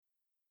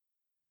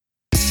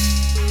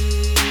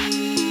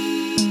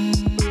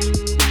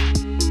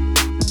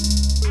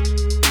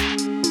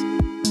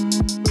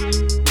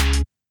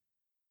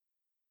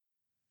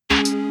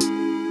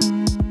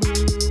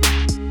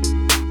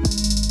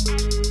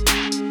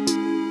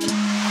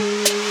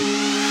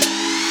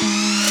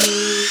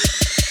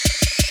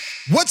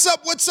What's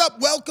up? What's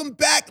up? Welcome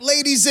back,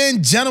 ladies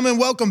and gentlemen.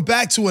 Welcome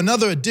back to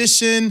another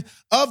edition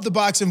of the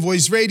Boxing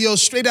Voice Radio,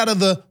 straight out of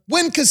the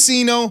Wynn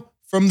Casino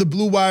from the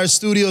Blue Wire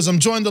Studios. I'm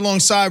joined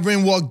alongside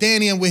Ringwalk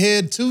Danny, and we're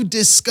here to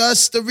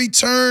discuss the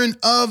return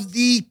of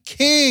the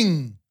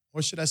King,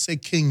 or should I say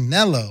King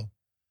Nello?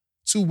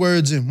 2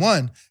 words in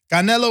one.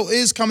 Canelo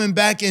is coming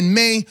back in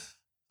May.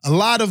 A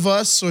lot of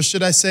us, or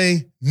should I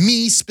say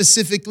me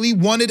specifically,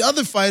 wanted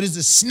other fighters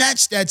to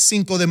snatch that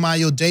Cinco de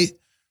Mayo date.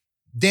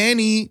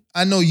 Danny,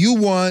 I know you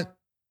want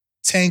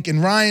Tank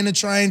and Ryan to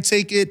try and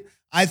take it.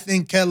 I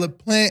think Caleb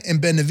Plant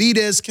and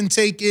Benavidez can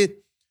take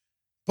it.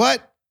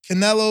 But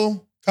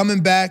Canelo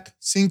coming back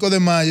Cinco de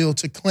Mayo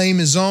to claim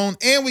his own.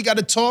 And we got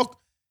to talk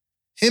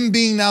him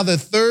being now the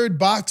 3rd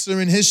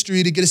boxer in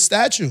history to get a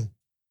statue.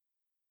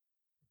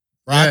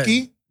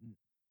 Rocky?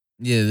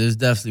 Yeah, there's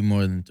definitely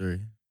more than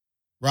 3.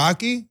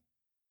 Rocky?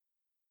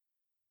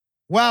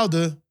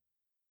 Wilder?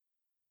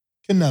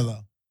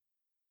 Canelo?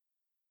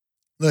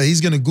 Look,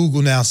 he's going to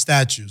Google now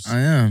statues. I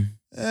am.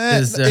 There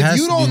has to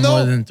be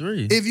more than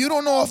 3. If you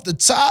don't know off the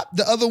top,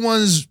 the other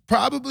ones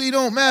probably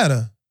don't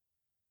matter.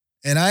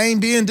 And I ain't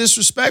being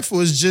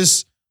disrespectful. It's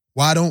just,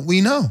 why don't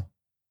we know?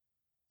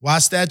 Why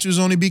statues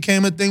only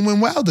became a thing when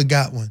Wilder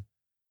got one?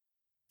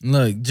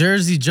 Look,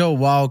 Jersey Joe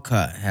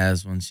Walcott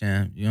has one,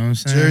 champ. You know what I'm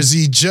saying?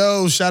 Jersey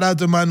Joe. Shout out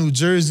to my New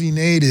Jersey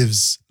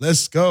natives.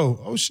 Let's go.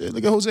 Oh, shit.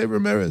 Look at Jose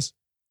Ramirez.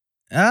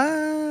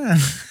 Ah.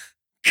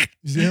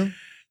 You see him?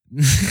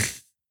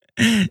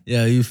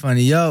 Yo, you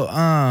funny. Yo,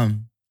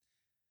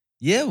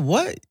 yeah,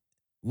 what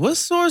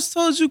source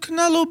told you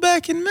Canelo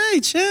back in May,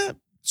 champ?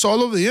 It's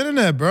all over the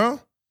internet, bro.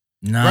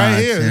 Nah, right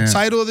here. champ. The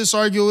title of this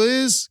article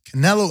is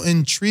Canelo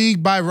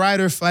intrigued by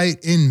Ryder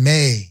fight in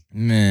May.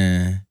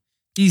 Man,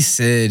 he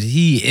said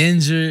he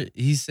injured.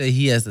 He said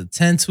he has to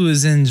tend to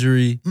his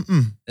injury.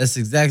 That's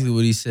exactly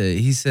what he said.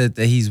 He said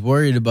that he's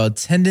worried about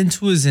tending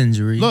to his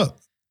injury. Look,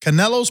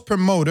 Canelo's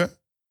promoter,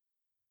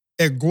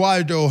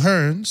 Eduardo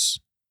Hearns,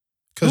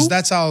 because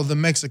that's how the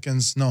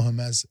Mexicans know him,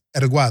 as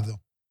Eduardo.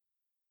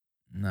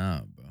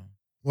 Nah, bro.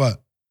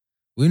 What?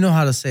 We know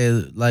how to say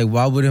it. Like,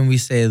 why wouldn't we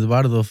say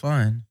Eduardo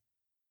fine?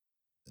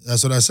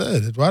 That's what I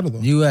said, Eduardo.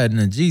 You adding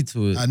a G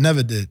to it. I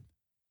never did.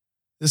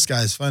 This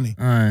guy's funny.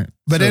 All right.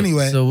 But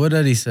anyway. So what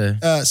did he say?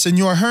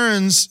 Senor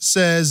Hearns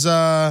says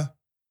that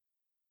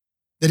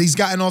he's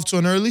gotten off to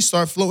an early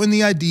start, floating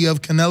the idea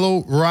of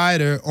Canelo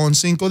Ryder on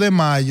Cinco de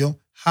Mayo,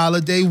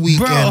 holiday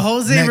weekend. Bro,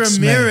 Jose next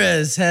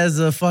Ramirez has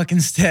a fucking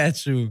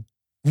statue.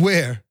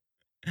 Where?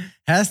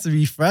 Has to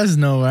be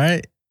Fresno,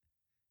 right?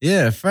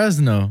 Yeah,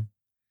 Fresno.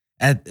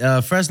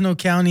 At Fresno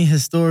County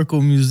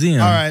Historical Museum.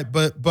 All right,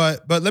 but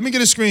let me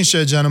get a screen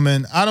share,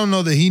 gentlemen. I don't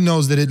know that he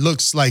knows that it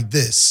looks like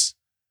this.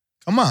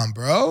 Come on,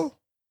 bro.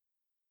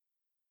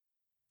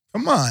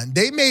 Come on.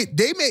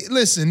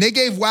 Listen, they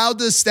gave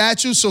Wilder a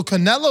statue, so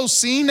Canelo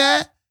seen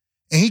that,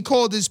 and he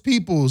called his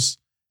peoples,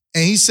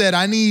 and he said,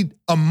 I need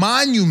a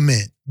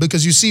monument.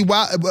 Because you see,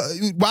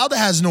 Wilder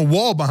has no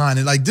wall behind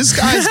it. Like, this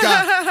guy's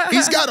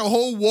he's got a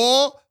whole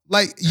wall.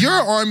 Like, you're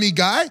an army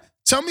guy.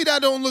 Tell me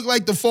that don't look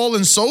like the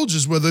fallen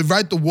soldiers where they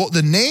write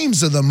the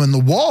names of them on the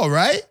wall,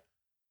 right?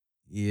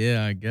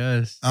 Yeah, I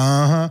guess.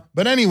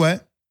 But anyway.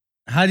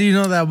 How do you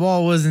know that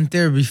wall wasn't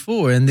there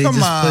before and they put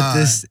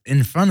this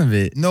in front of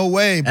it? No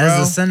way, bro.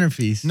 As a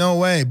centerpiece. No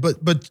way. But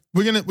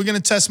we're gonna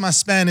test my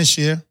Spanish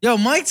here. Yo,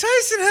 Mike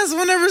Tyson has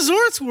one at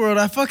Resorts World.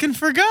 I fucking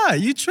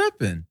forgot. You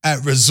tripping.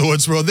 At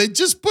Resorts World. They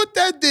just put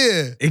that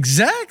there.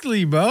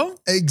 Exactly, bro.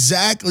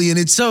 Exactly. And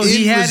it's so in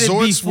he had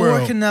Resorts it before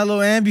World.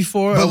 Canelo and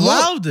before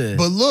Wilder.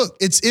 But look,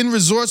 it's in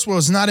Resorts World.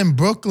 It's not in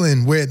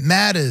Brooklyn where it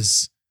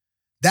matters.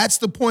 That's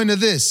the point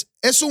of this.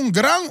 Es un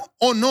gran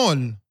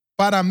honor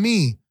para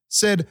mí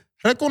ser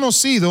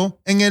reconocido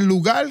en el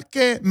lugar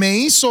que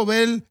me hizo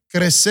ver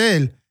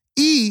crecer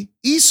y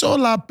hizo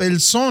la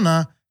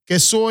persona que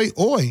soy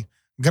hoy.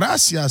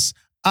 Gracias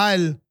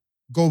al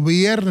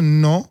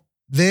gobierno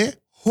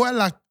de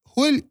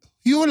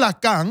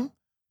Huracán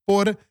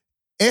por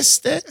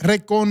este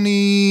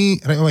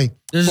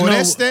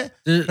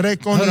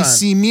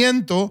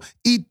reconocimiento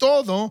y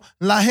toda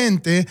la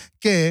gente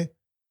que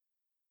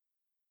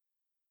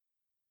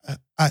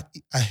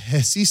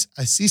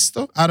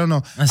asisto? I don't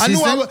know. I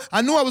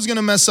knew I was going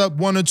to mess up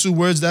 1 or 2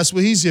 words. That's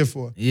what he's here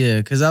for. Yeah,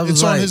 because I was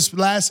It's on his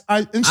last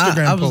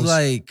Instagram I was post.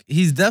 like,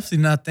 he's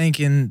definitely not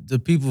thanking the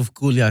people of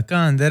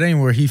Culiacan. That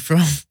ain't where he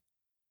from.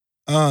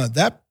 All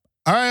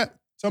right.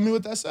 Tell me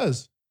what that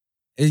says.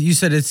 You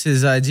said it's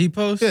his IG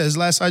post? Yeah, his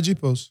last IG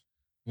post.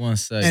 1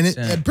 sec. And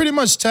it pretty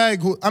much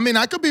tagged,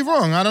 I could be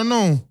wrong. I don't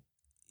know.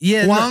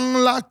 Yeah. Juan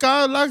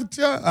Laca,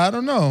 I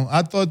don't know.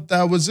 I thought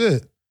that was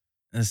it.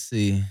 Let's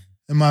see.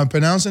 Am I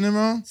pronouncing it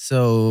wrong?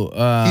 So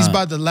he's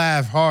about to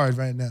laugh hard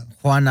right now.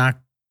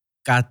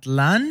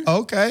 Juanacatlan?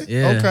 Okay.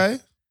 Yeah. Okay.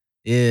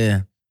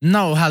 Yeah.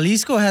 No,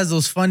 Jalisco has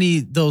those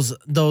funny those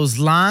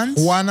lawns.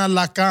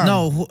 Juanalacan.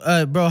 No,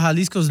 bro,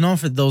 Jalisco's known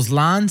for those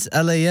lawns.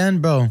 LAN,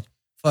 bro.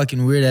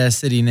 Fucking weird ass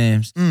city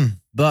names.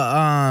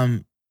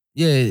 But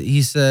yeah,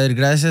 he said,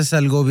 gracias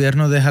al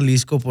gobierno de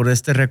Jalisco por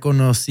este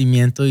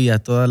reconocimiento y a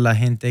toda la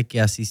gente que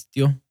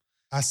asistió.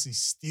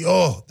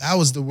 Asistió. That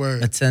was the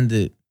word.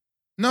 Attended.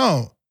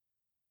 No.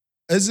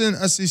 Isn't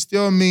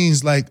asistió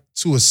means like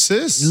to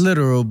assist?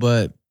 Literal,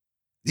 but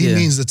He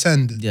means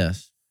attended.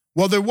 Yes.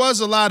 Well, there was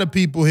a lot of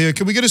people here.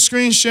 Can we get a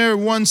screen share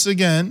once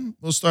again?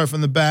 We'll start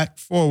from the back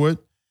forward.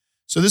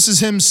 So this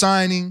is him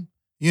signing,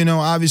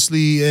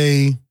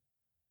 obviously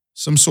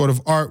some sort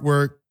of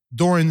artwork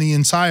during the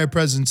entire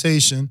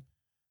presentation.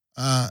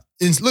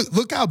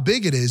 Look how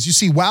big it is. You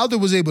see, Wilder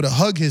was able to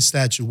hug his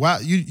statue. Wow,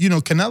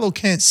 Canelo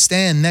can't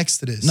stand next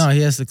to this. No,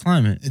 he has to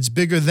climb it. It's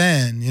bigger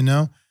than,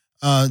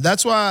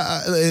 That's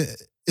why,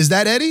 is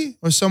that Eddie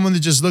or someone that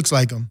just looks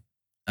like him?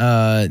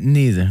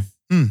 Neither.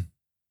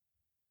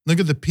 Look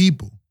at the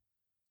people.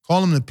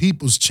 Call him the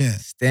people's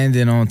champ.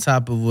 Standing on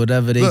top of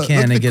whatever they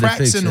can to get a picture. Look at the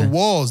cracks in the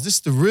walls. This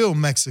is the real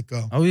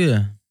Mexico. Oh,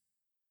 yeah.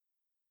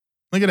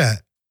 Look at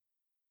that.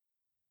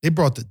 They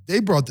brought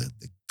the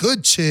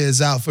good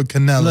chairs out for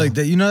Canelo. Look,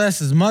 that's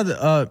his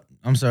mother.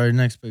 I'm sorry,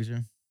 next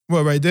picture.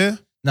 What, right there?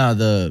 No,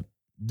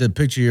 the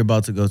picture you're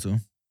about to go to.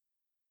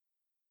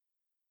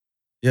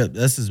 Yep,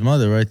 that's his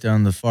mother right there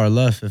on the far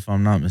left, if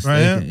I'm not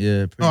mistaken. Right,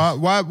 yeah.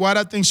 Why'd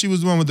I think she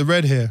was the one with the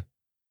red hair?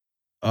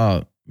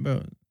 Bro.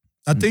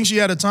 I think she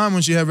had a time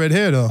when she had red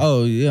hair, though.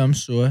 Oh, yeah, I'm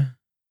sure.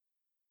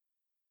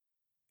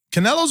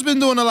 Canelo's been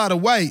doing a lot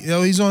of white.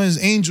 He's on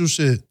his angel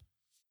shit.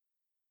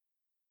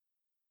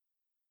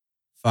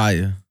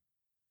 Fire.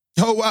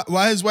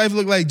 Why his wife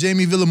look like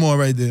Jamie Villamore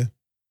right there?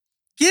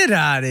 Get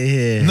out of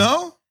here.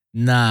 No?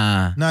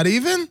 Nah. Not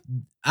even?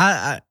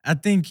 I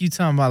think you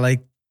talking about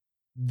like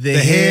the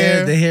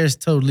hair. The hair is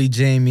totally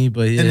Jamie,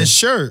 but yeah. And the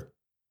shirt.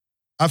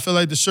 I feel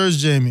like the shirt's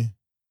Jamie.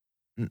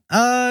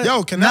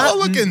 Canelo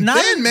looking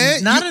thin,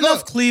 man. Not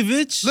enough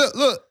cleavage.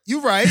 Look,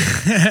 you right.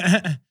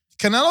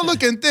 Canelo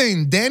looking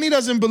thin. Danny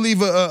doesn't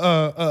believe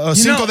a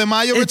Cinco de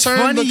Mayo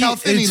return. Look how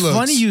thin he looks. It's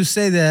funny you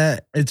say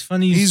that.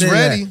 He's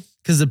ready.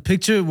 Because the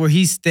picture where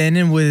he's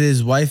standing with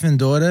his wife and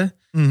daughter,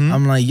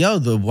 I'm like,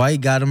 the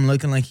white got him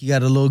looking like he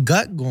got a little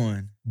gut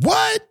going.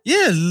 What?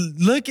 Yeah,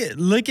 look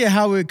at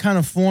how it kind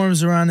of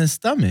forms around his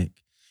stomach.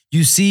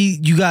 You see,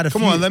 you got to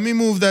Come on, let me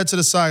move that to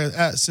the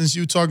side. Since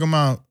you talking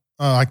about,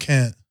 I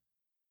can't.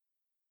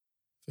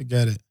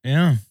 Forget it.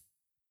 Yeah.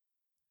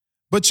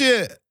 But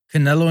yeah.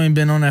 Canelo ain't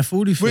been on that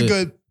foodie fit. We're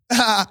good.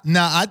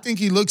 I think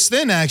he looks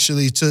thin,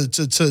 actually,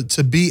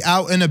 to be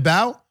out and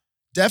about.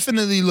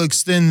 Definitely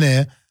looks thin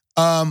there.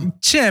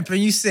 Champ, and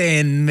you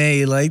saying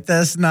May, like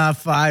that's not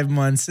 5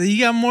 months. So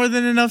you got more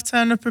than enough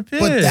time to prepare.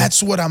 But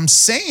that's what I'm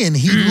saying.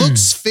 He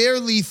looks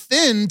fairly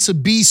thin to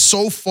be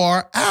so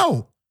far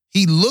out.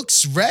 He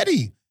looks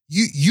ready.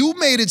 You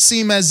made it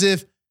seem as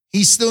if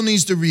he still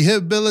needs to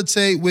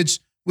rehabilitate, which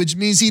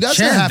means he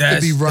doesn't have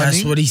to be running.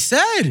 That's what he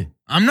said.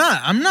 I'm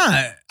not.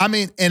 I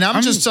mean, and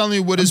I'm just telling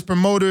you what his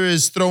promoter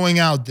is throwing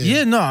out there.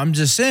 Yeah, no, I'm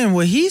just saying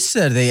what he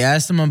said. They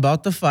asked him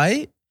about the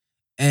fight,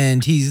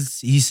 and he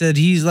said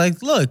he's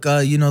like, look,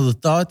 the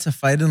thought to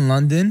fight in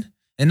London,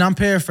 and I'm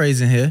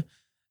paraphrasing here.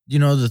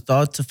 The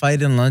thought to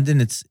fight in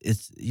London,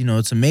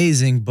 it's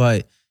amazing,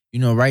 but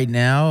right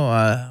now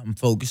I'm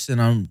focusing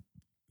on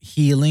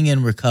healing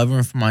and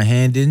recovering from my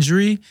hand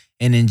injury,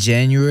 and in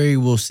January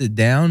we'll sit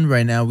down.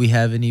 Right now we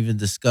haven't even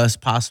discussed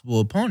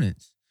possible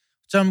opponents,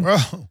 which I'm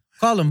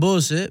calling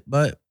bullshit,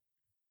 but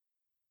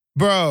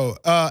bro,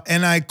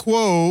 and I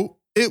quote,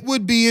 it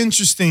would be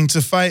interesting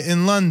to fight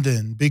in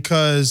London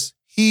because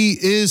he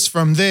is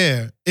from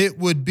there. It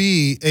would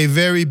be a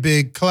very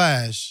big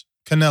clash,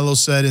 Canelo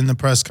said in the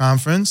press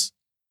conference.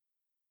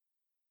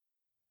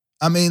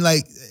 I mean,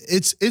 like,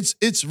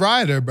 it's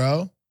Ryder,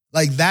 bro.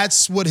 Like,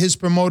 that's what his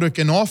promoter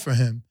can offer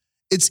him.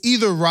 It's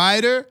either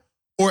Ryder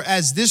or,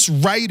 as this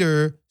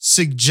writer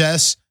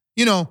suggests,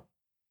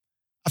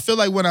 I feel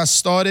like when I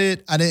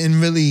started, I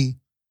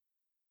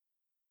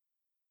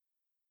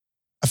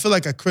feel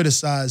like I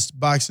criticized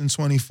Boxing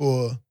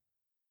 24,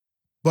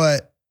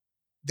 but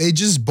they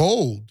just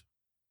bold,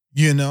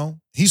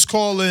 He's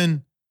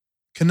calling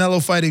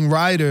Canelo fighting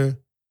Ryder,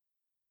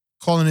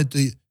 calling it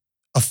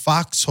a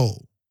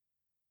foxhole.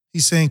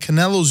 He's saying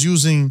Canelo's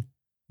using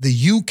the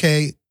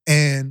UK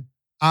and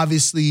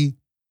obviously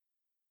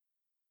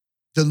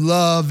the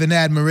love and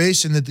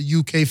admiration that the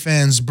UK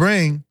fans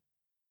bring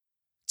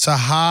to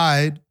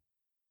hide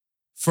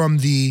from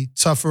the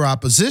tougher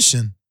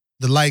opposition.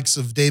 The likes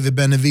of David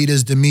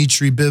Benavidez,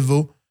 Dimitri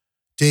Bivol,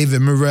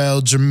 David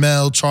Morrell,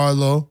 Jamal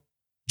Charlo,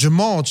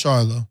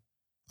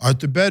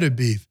 Arthur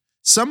Beterbiev.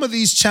 Some of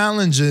these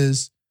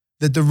challenges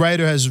that the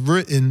writer has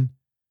written,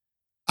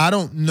 I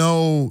don't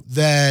know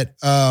that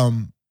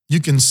you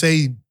can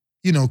say,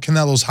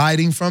 Canelo's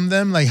hiding from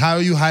them. Like, how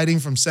are you hiding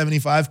from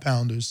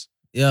 75-pounders?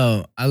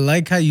 Yo, I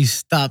like how you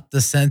stopped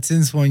the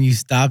sentence when you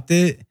stopped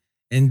it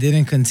and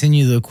didn't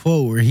continue the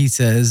quote where he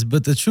says,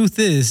 but the truth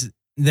is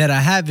that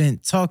I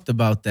haven't talked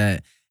about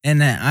that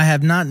and that I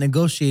have not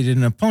negotiated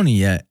an opponent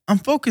yet. I'm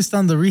focused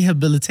on the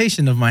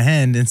rehabilitation of my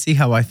hand and see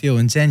how I feel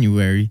in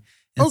January.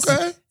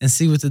 And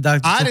see what the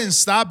doctor I didn't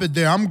stop it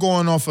there. I'm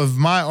going off of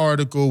my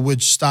article,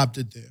 which stopped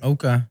it there.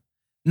 Okay.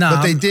 Nah,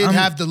 But they did I'm-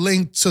 have the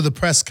link to the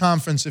press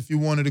conference if you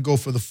wanted to go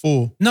for the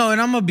full. No,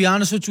 and I'm gonna be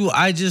honest with you.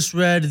 I just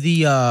read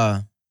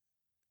the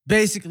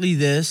basically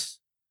this,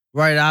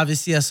 right?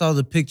 Obviously, I saw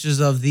the pictures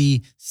of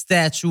the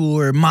statue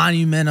or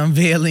monument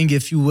unveiling,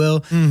 if you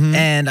will. Mhm.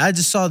 And I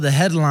just saw the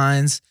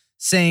headlines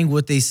saying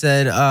what they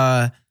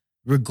said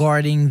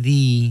regarding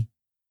the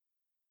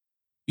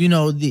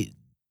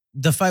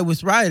fight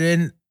with Ryder.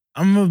 And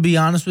I'm gonna be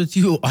honest with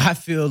you, I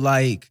feel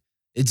like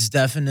it's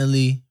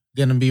definitely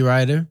gonna be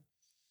Ryder.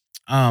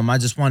 I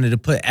just wanted to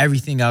put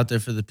everything out there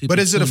for the people.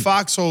 But is it a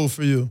foxhole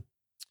for you?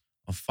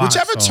 A foxhole?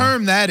 Whichever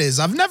term that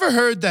is. I've never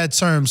heard that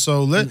term.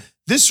 So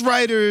this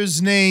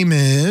writer's name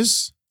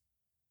is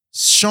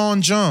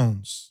Sean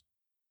Jones.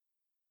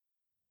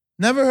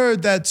 Never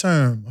heard that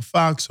term, a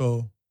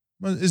foxhole.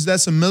 Is that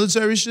some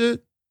military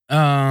shit?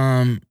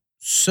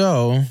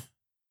 So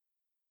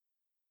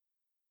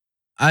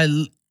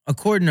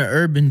according to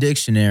Urban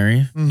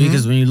Dictionary, Mhm.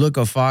 because when you look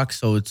at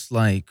foxhole, it's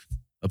like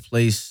a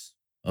place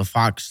a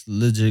fox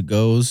legit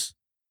goes.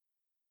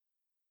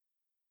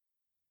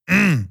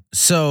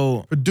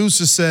 So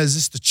Producer says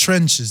it's the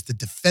trenches, the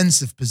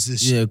defensive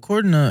position. yeah,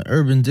 according to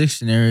Urban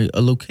Dictionary,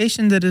 a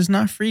location that is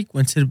not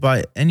frequented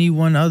by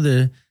anyone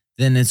other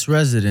than its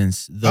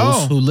residents,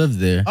 those Oh. who live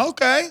there.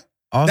 Okay.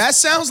 That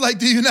sounds like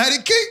the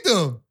United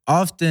Kingdom.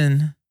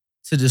 Often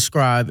to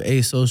describe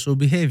asocial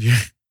behavior.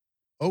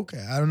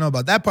 Okay, I don't know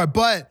about that part.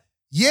 But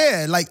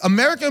yeah, like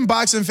American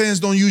boxing fans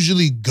don't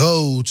usually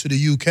go to the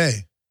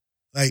UK.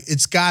 Like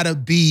it's gotta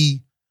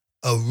be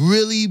a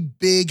really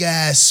big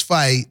ass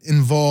fight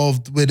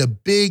involved with a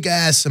big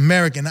ass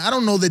American. I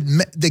don't know that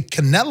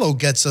Canelo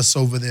gets us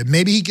over there.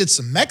 Maybe he gets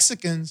some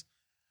Mexicans.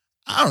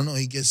 I don't know.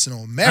 He gets no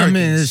Americans. I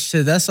mean,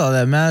 shit, that's all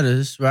that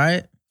matters,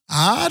 right?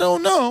 I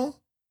don't know.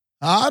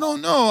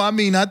 I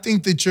mean, I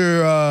think that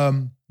you're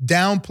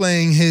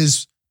downplaying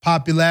his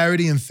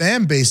popularity and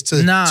fan base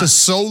to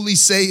solely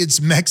say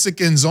it's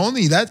Mexicans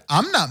only. That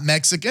I'm not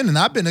Mexican, and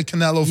I've been a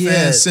Canelo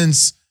fan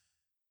since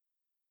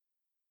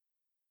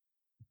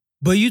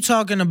But you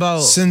talking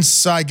about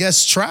I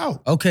guess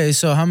Trout. Okay,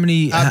 so how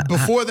many?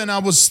 Before then, I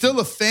was still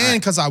a fan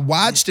because I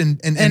watched and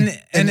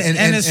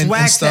it's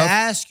whack to stuff.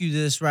 ask you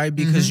this, right?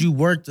 Because you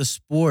work the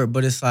sport,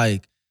 but it's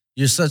like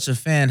you're such a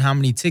fan. How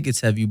many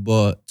tickets have you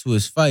bought to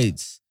his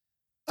fights?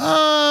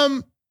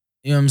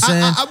 You know what I'm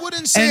saying? I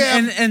wouldn't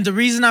say. And the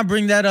reason I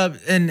bring that up,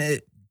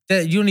 that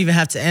you don't even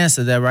have to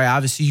answer that, right?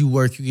 Obviously, you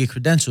work, you get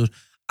credentialed.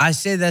 I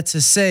say that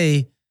to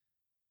say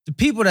the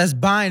people that's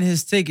buying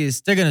his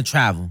tickets, they're gonna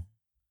travel.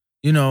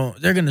 You know,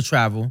 they're going to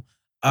travel.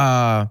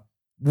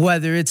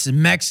 Whether it's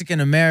Mexican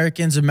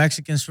Americans or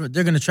Mexicans,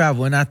 they're going to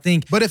travel. And I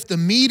think... But if the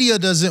media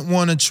doesn't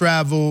want to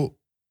travel,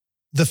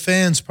 the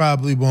fans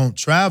probably won't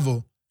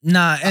travel.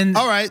 Nah, and...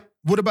 all right.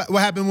 What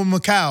happened with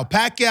Macau?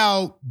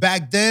 Pacquiao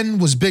back then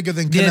was bigger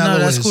than Canelo. Yeah, no,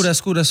 that's is. cool.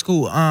 That's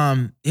cool.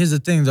 Here's the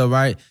thing, though,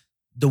 right?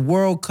 The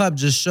World Cup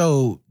just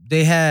showed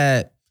they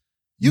had...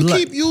 You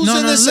keep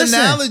using this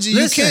analogy.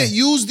 You can't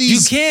use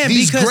these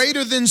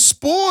greater than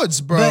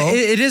sports, bro. But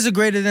it is a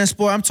greater than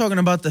sport. I'm talking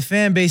about the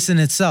fan base in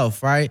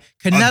itself, right?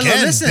 Canelo,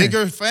 again,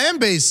 bigger fan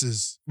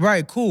bases.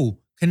 Right, cool.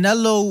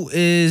 Canelo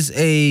is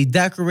a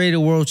decorated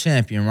world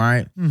champion,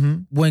 right?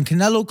 Mm-hmm. When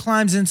Canelo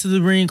climbs into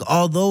the ring,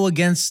 although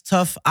against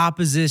tough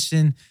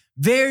opposition,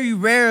 very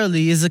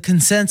rarely is a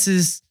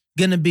consensus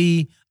gonna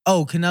be,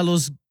 oh,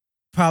 Canelo's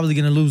probably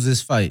gonna lose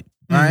this fight,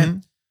 right? Mm-hmm.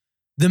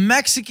 The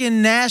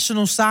Mexican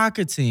national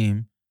soccer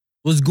team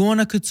was going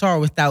to Qatar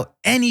without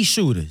any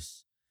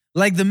shooters.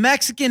 Like the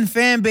Mexican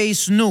fan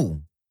base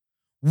knew,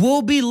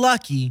 we'll be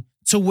lucky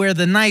to wear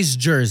the nice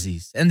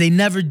jerseys. And they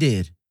never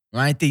did,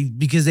 right?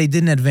 Because they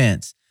didn't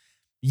advance.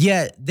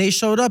 Yet they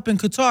showed up in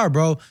Qatar,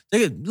 bro.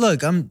 They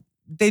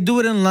do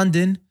it in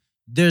London.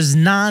 There's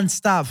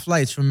nonstop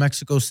flights from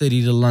Mexico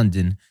City to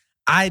London.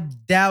 I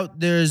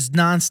doubt there's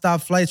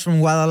nonstop flights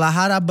from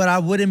Guadalajara, but I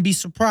wouldn't be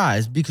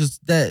surprised because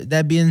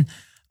that being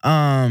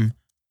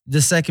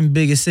the second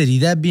biggest city.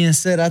 That being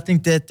said, I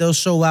think that they'll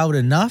show out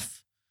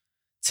enough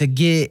to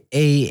get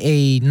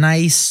a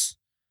nice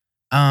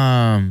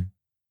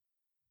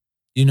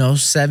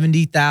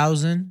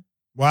 70,000.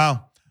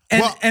 Wow.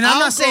 And I'm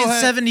not saying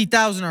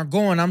 70,000 are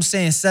going. I'm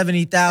saying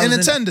 70,000 in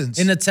attendance.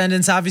 In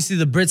attendance. Obviously,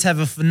 the Brits have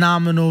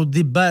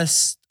the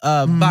best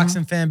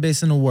boxing fan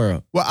base in the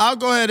world. Well, I'll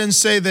go ahead and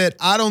say that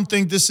I don't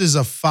think this is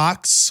a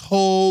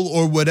foxhole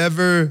or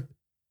whatever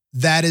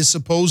that is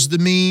supposed to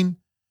mean.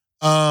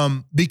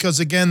 Because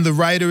again, the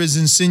writer is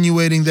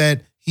insinuating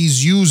that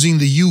he's using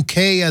the UK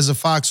as a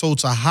foxhole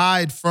to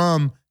hide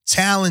from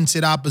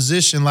talented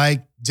opposition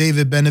like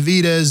David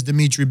Benavidez,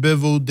 Dimitri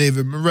Bivol,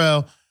 David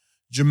Morrell,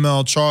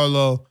 Jamel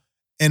Charlo,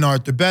 and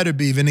Arthur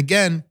Beterbiev. And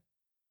again,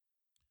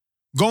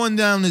 going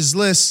down his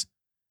list,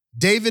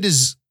 David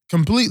is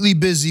completely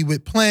busy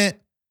with Plant,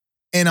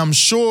 and I'm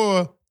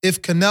sure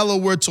if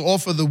Canelo were to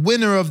offer the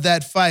winner of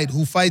that fight,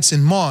 who fights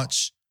in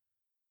March,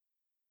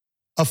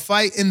 a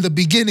fight in the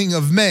beginning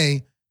of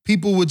May,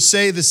 people would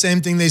say the same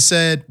thing they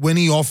said when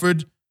he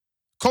offered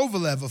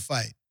Kovalev a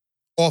fight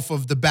off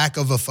of the back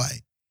of a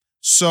fight.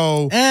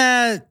 So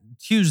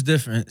huge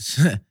difference.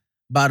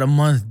 about a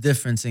month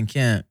difference in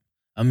camp.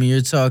 I mean,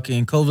 you're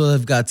talking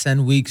Kovalev got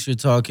 10 weeks. You're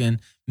talking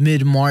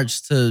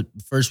mid-March to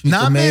first week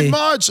Not of May.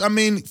 mid-March. I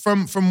mean,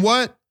 from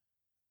what?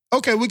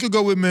 Okay, we could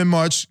go with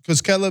mid-March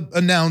because Caleb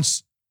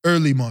announced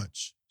early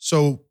March.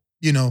 So,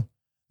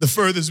 the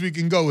furthest we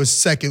can go is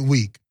second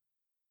week.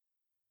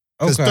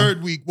 Because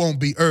third week won't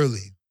be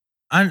early.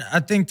 I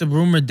think the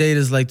rumored date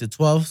is like the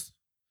 12th.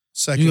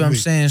 Second You know what I'm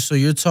week. saying? So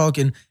you're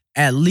talking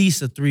at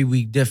least a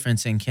 3-week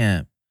difference in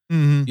camp.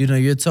 Mhm.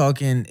 You're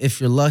talking, if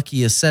you're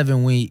lucky, a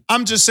 7-week.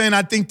 I'm just saying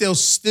I think they'll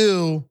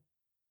still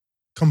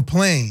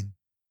complain.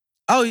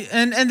 Oh,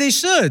 and they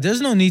should.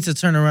 There's no need to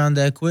turn around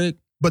that quick.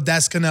 But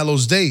that's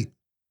Canelo's date.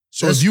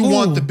 So That's if you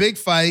want cool. the big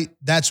fight,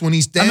 that's when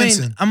he's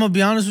dancing. I mean, I'm going to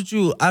be honest with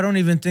you. I don't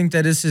even think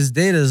that it's his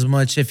date as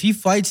much. If he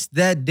fights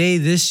that day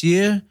this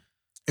year.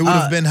 It would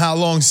have been how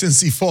long since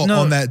he fought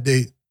on that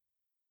date?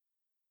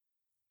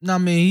 No, I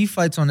mean, he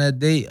fights on that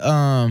date.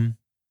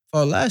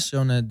 Fought last year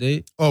on that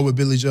date. Oh, with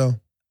Billy Joe.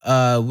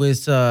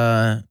 With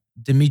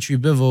Dimitri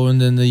Bivol, and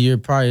then the year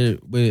prior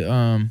with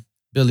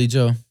Billy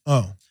Joe.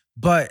 Oh.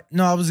 But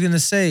no, I was gonna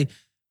say,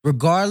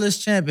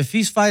 regardless, champ, if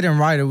he's fighting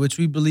Ryder, which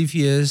we believe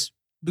he is,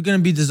 we're gonna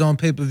beat this on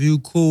pay-per-view,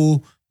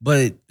 cool,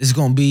 but it's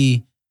gonna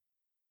be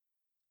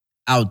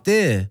out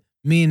there.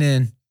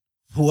 Meaning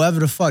whoever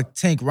the fuck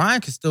Tank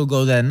Ryan can still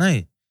go that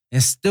night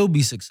and still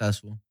be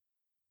successful.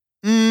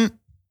 The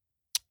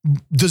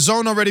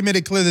Zone already made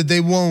it clear that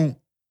they won't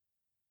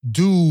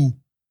do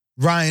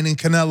Ryan and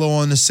Canelo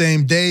on the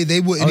same day. They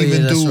wouldn't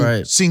even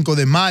do Cinco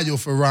de Mayo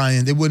for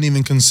Ryan. They wouldn't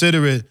even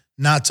consider it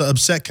not to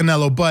upset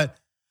Canelo. But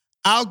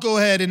I'll go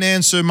ahead and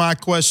answer my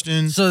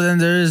question. So then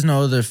there is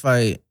no other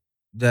fight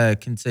that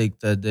can take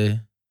that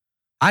day.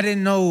 I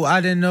didn't know.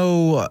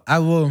 I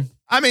will.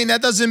 I mean,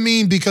 that doesn't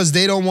mean because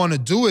they don't want to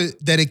do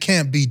it that it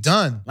can't be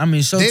done. I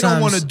mean, sometimes they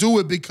don't want to do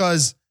it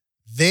because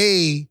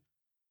they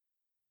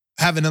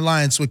have an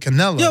alliance with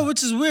Canelo. Yeah,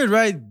 which is weird,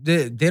 right?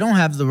 They don't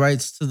have the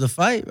rights to the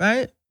fight,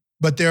 right?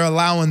 But they're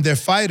allowing their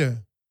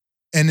fighter.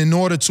 And in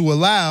order to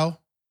allow,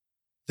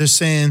 they're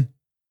saying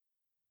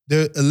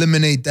they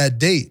eliminate that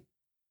date.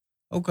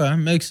 Okay,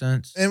 makes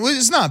sense. And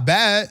it's not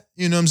bad.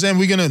 You know what I'm saying?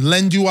 We're going to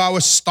lend you our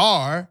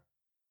star.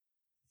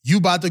 You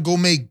about to go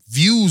make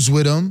views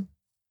with him.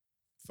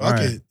 Fuck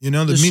it.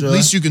 The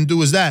least you can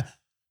do is that.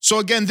 So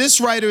again, this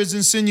writer is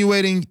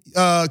insinuating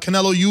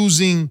Canelo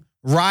using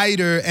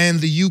Ryder and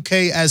the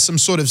UK as some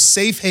sort of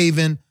safe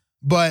haven.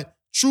 But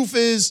truth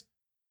is,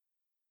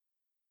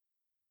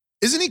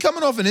 isn't he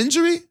coming off an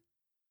injury?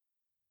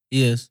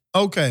 He is.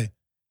 Okay.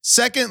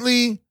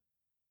 Secondly,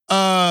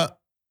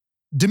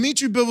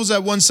 Dimitri Bivol's at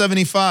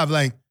 175.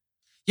 Like,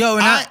 yo,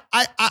 and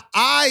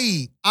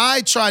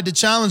I tried to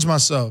challenge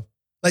myself.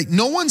 Like,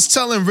 no one's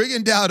telling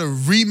Rigondeaux to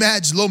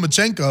rematch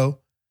Lomachenko.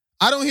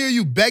 I don't hear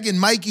you begging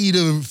Mikey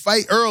to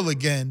fight Earl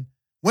again.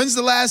 When's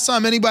the last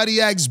time anybody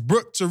asked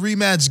Brooke to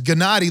rematch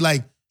Gennady?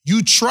 Like,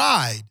 you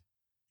tried.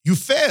 You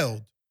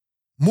failed.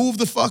 Move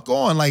the fuck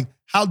on. Like,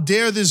 how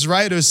dare this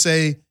writer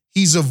say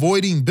he's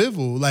avoiding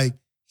Bivol? Like,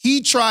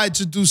 he tried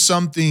to do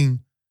something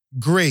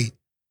great.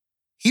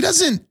 He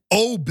doesn't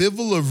owe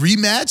Bivol a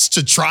rematch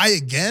to try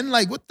again?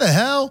 Like, what the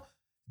hell?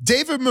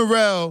 David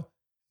Morrell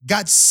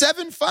got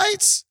 7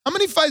 fights? How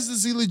many fights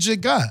does he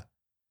legit got?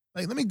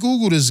 Like, let me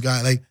Google this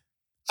guy. Like,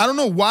 I don't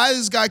know why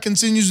this guy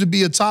continues to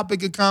be a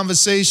topic of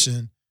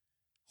conversation.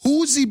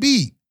 Who's he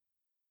beat?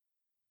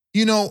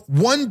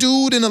 One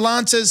dude in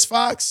Alantez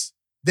Fox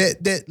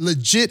that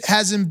legit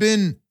hasn't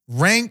been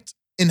ranked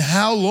in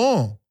how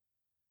long?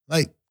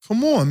 Like,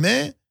 come on,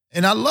 man.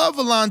 And I love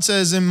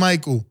Alantez and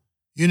Michael.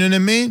 You know what I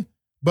mean?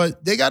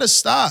 But they got to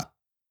stop.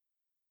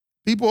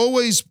 People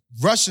always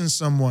rushing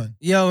someone.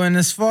 Yo, and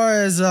as far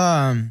as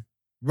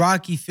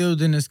Rocky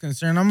Fielding is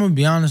concerned, I'm going to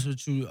be honest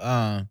with you.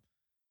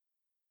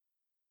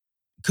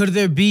 Could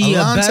there be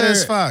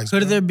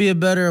there be a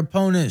better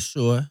opponent?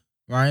 Sure,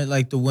 right?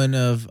 Like the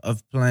winner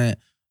of Plant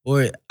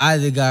or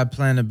either guy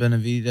Plant or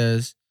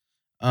Benavidez.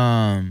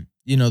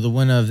 The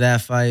winner of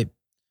that fight.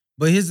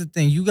 But here's the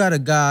thing: you got a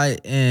guy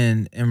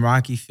in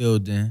Rocky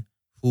Fielding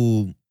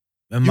who,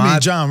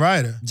 John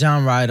Ryder?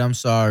 John Ryder, I'm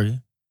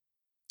sorry.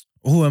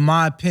 Who, in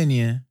my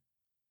opinion,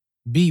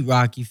 beat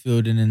Rocky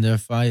Fielding in their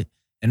fight.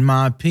 In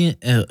my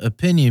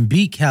opinion,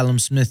 beat Callum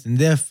Smith in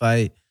their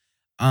fight.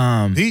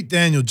 Beat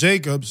Daniel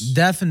Jacobs.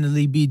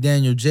 Definitely beat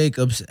Daniel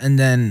Jacobs, and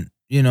then,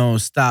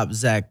 stop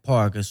Zach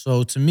Parker.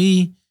 So to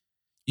me,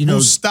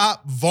 who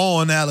stopped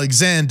Vaughn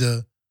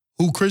Alexander,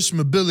 who Christian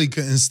Mabili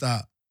couldn't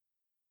stop.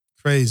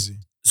 Crazy.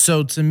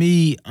 So to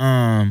me,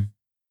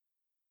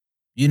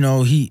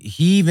 he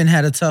even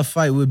had a tough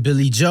fight with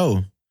Billy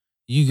Joe.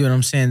 You get what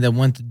I'm saying? That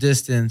went the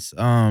distance.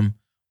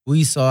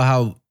 We saw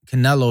how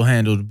Canelo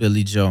handled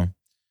Billy Joe.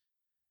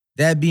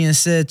 That being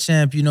said,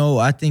 champ,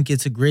 I think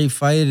it's a great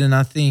fight, and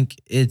I think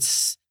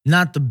it's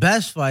not the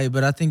best fight,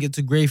 but I think it's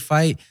a great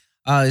fight,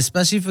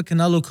 especially for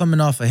Canelo coming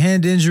off a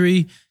hand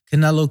injury,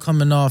 Canelo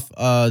coming off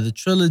the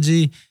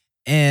trilogy,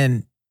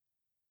 and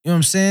you know what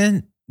I'm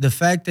saying? The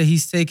fact that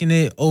he's taking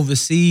it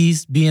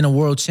overseas, being a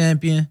world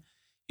champion,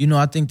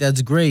 I think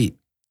that's great.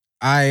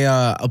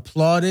 I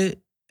applaud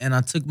it, and I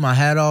took my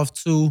hat off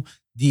to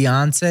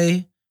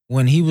Deontay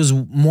when he was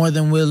more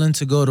than willing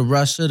to go to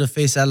Russia to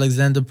face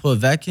Alexander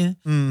Povetkin.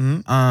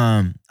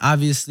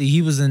 Obviously,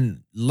 he was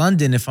in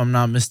London, if I'm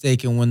not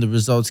mistaken, when the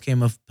results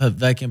came of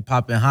Povetkin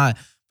popping high.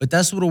 But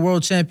that's what a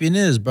world champion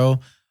is, bro.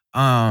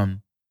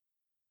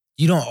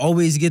 You don't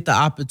always get the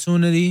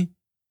opportunity,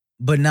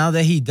 but now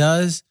that he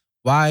does,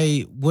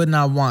 why wouldn't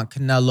I want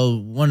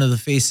Canelo, one of the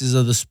faces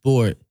of the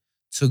sport,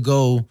 to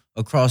go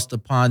across the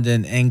pond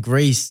and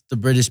grace the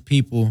British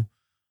people,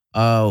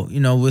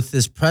 with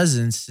his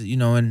presence,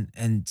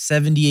 and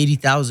 70,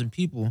 80,000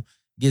 people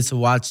get to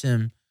watch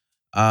him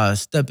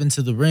step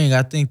into the ring.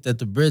 I think that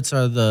the Brits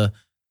are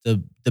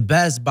the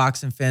best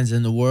boxing fans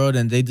in the world,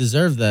 and they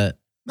deserve that.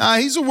 Nah,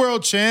 he's a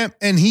world champ,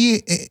 and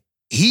he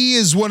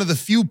is one of the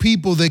few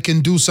people that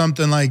can do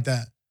something like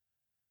that.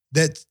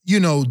 That,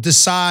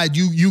 decide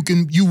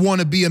you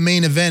want to be a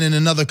main event in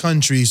another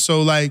country.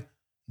 So, like,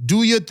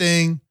 do your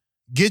thing,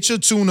 get your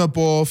tune-up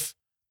off.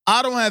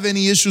 I don't have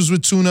any issues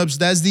with tune-ups.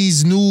 That's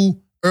these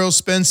new Earl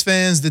Spence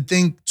fans that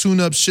think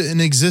tune-ups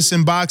shouldn't exist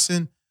in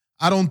boxing.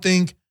 I don't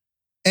think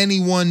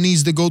anyone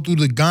needs to go through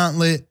the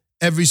gauntlet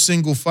every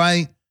single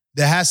fight.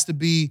 There has to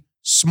be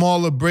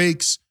smaller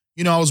breaks.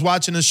 I was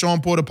watching the Sean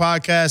Porter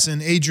podcast,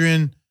 and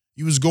Adrian,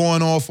 he was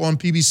going off on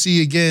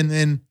PBC again,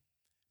 and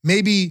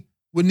maybe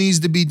what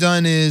needs to be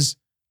done is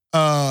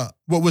what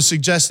was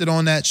suggested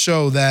on that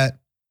show, that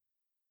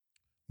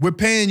we're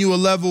paying you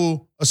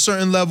a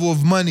certain level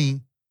of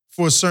money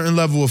for a certain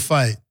level of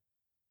fight.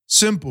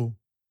 Simple.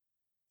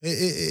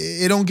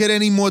 It don't get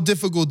any more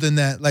difficult than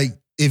that. Like,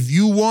 if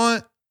you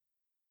want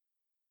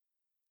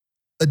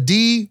a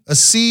D, a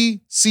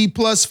C, C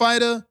plus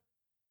fighter,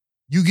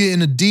 you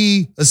getting a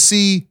D, a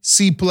C,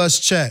 C plus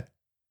check.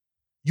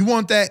 You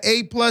want that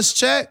A plus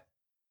check,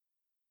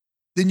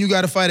 then you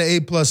got to fight an A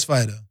plus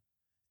fighter.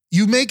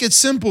 You make it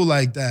simple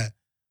like that.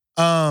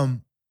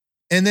 And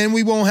then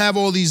we won't have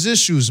all these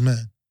issues,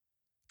 man.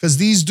 Because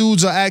these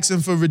dudes are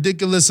asking for a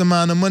ridiculous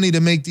amount of money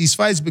to make these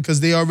fights because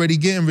they already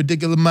getting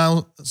ridiculous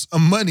amounts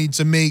of money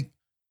to make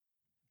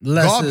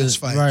garbage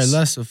fights. Right,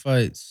 lesser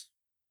fights.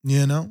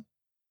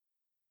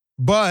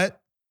 But,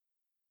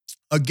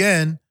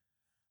 again,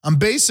 I'm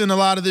basing a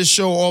lot of this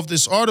show off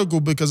this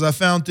article because I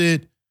found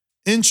it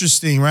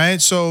interesting,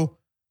 right? So,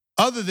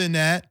 other than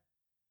that,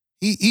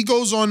 he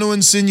goes on to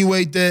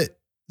insinuate that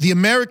the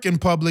American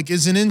public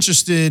isn't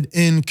interested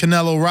in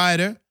Canelo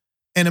Ryder,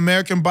 and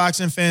American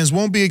boxing fans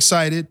won't be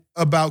excited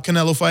about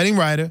Canelo fighting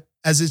Ryder,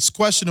 as it's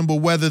questionable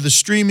whether the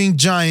streaming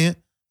giant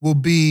will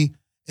be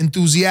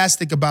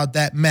enthusiastic about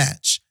that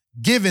match,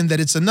 given that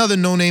it's another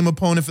no-name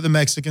opponent for the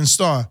Mexican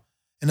star.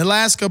 In the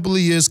last couple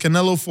of years,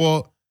 Canelo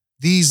fought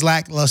these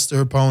lackluster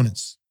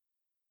opponents.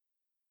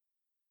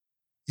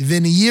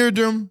 Vinny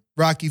Yildirim,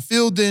 Rocky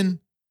Fielding.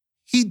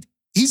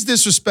 He's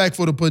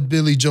disrespectful to put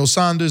Billy Joe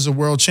Saunders, a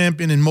world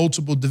champion in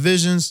multiple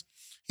divisions.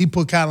 He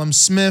put Callum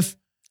Smith,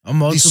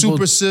 the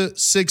Super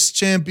 6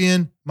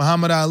 champion,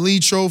 Muhammad Ali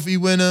trophy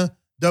winner,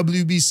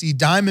 WBC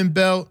Diamond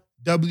Belt,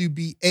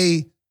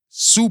 WBA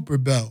Super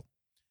Belt.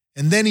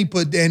 And then he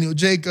put Daniel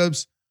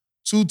Jacobs,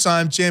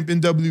 two-time champion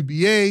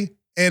WBA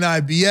and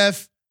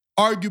IBF,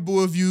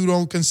 arguable if you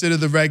don't consider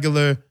the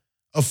regular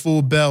a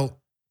full belt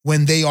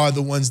when they are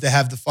the ones that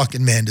have the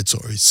fucking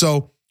mandatory.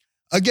 So,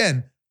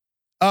 again,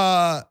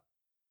 I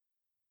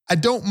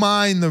don't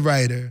mind the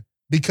writer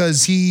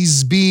because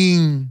he's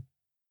being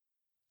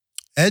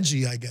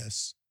edgy, I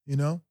guess.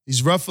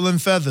 He's ruffling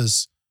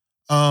feathers.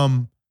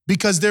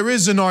 Because there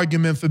is an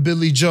argument for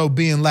Billy Joe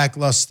being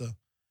lackluster.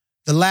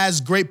 The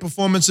last great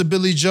performance of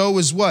Billy Joe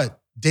is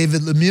what?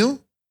 David Lemieux?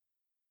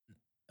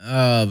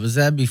 Was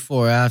that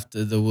before or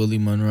after the Willie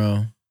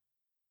Monroe?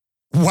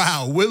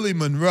 Wow, Willie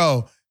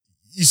Monroe.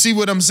 You see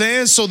what I'm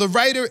saying? So the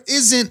writer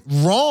isn't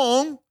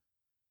wrong,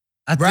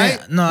 right?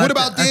 What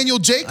about Daniel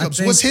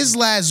Jacobs? What's his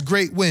last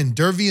great win?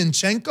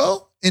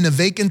 Derevyanchenko in a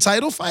vacant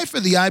title fight for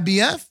the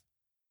IBF?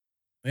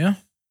 Yeah.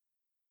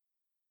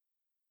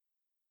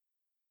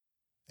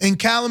 And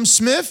Callum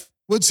Smith,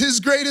 what's his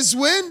greatest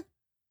win?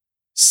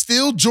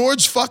 Still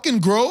George fucking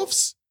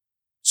Groves?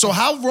 So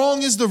how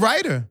wrong is the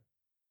writer?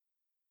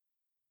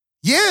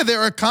 Yeah,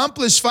 they're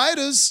accomplished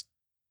fighters,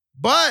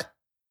 but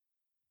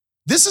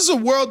this is a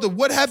world of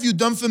what have you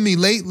done for me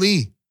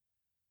lately?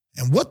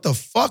 And what the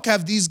fuck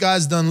have these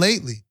guys done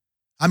lately?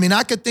 I mean,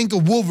 I could think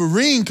of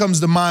Wolverine comes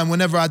to mind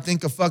whenever I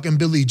think of fucking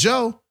Billy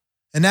Joe.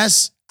 And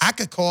I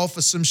could call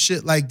for some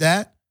shit like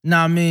that.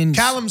 Nah, I mean,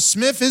 Callum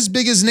Smith, his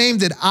biggest name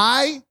that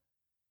I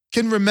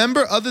can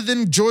remember other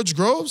than George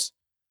Groves,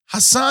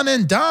 Hassan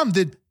N'Dam,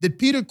 that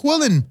Peter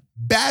Quillen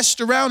bashed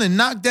around and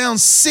knocked down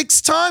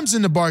 6 times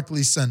in the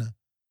Barclays Center.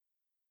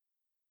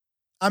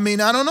 I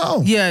mean, I don't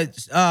know.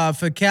 Yeah,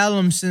 for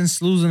Callum,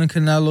 since losing to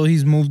Canelo,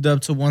 he's moved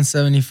up to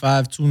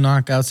 175, 2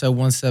 knockouts at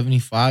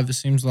 175, it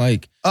seems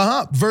like.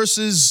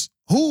 Versus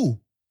who?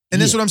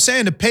 And that's what I'm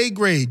saying, the pay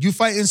grade. You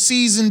fighting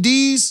C's and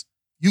D's,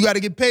 you got to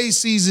get paid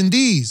C's and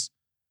D's.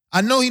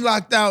 I know he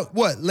locked out,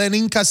 what,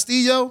 Lenin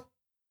Castillo?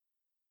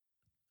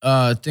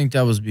 I think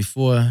that was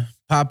before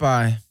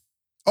Popeye.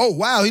 Oh,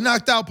 wow, he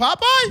knocked out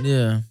Popeye?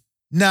 Yeah.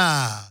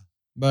 Nah.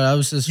 But I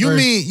was just You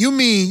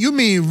mean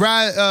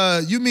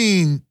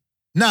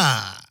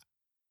nah.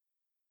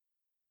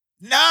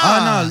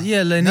 Oh no,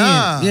 yeah, Lenin.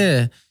 Nah.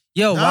 Yeah.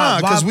 Yo, Nah,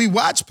 why? because we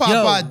watched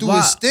Popeye do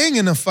his thing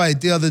in a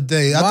fight the other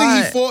day. I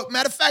think he fought,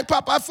 matter of fact,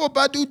 Popeye fought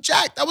Badu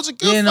Jack. That was a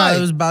good fight. Yeah, no,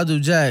 it was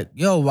Badu Jack.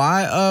 Yo,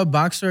 why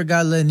Boxer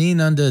got Lenin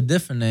under a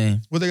different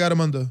name? What they got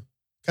him under?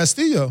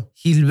 Castillo.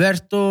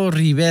 Gilberto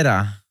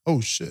Rivera.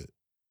 Oh shit.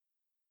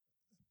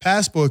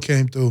 Passport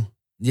came through.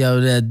 Yo,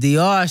 that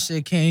DR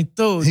shit came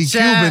through. He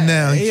Cuban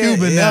now. He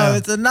Cuban now. Yo,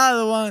 it's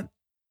another one.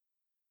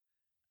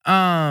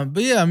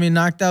 But yeah, I mean,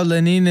 knocked out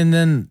Lenin and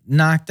then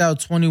knocked out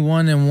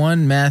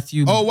 21-1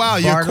 Matthew. Oh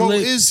wow, Bartlett. your quote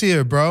is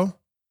here, bro.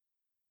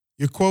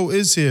 Your quote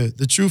is here.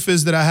 The truth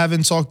is that I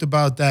haven't talked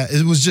about that.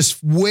 It was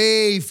just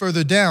way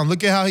further down.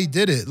 Look at how he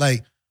did it.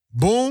 Like,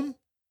 boom,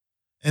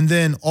 and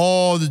then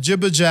all the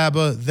jibber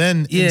jabber.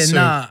 Then insert.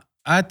 Nah.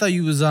 I thought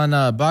you was on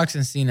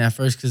Boxing Scene at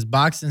first because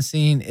Boxing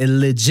Scene, it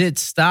legit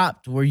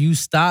stopped where you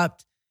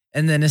stopped,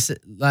 and then it's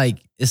like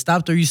it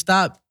stopped where you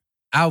stopped.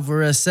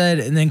 Alvarez said,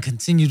 and then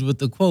continued with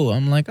the quote.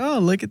 I'm like, oh,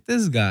 look at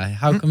this guy.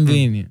 How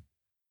convenient.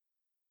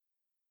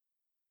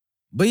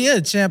 But yeah,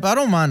 champ, I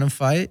don't mind him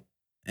fight.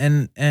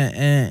 And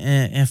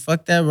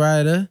fuck that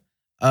rider,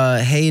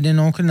 hating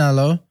on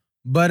Canelo.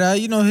 But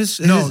his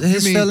you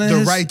mean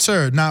the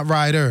writer, not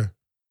rider.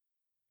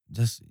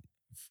 Just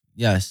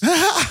yes.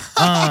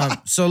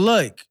 So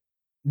look,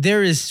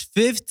 there is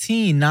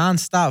 15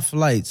 nonstop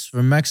flights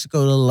from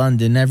Mexico to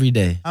London every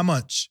day. How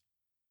much?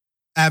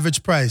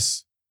 Average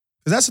price.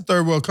 Because that's a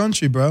third world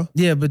country, bro.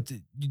 Yeah, but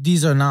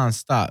these are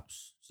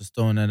nonstops. Just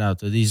throwing that out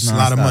there. These it's a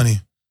lot of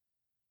money.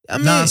 I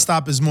mean,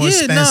 nonstop is more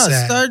expensive.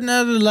 Starting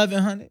at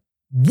 $1,100.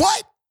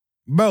 What?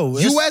 Bro.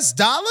 US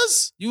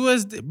dollars?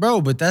 USD,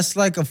 bro, but that's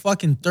like a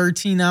fucking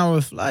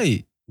 13-hour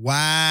flight.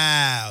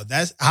 Wow.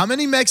 That's how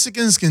many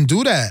Mexicans can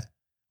do that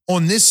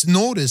on this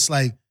notice?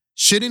 Like,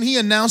 shouldn't he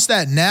announce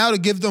that now to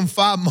give them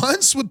 5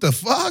 months? What the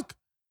fuck?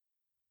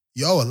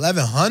 Yo,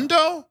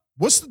 1,100?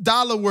 What's the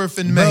dollar worth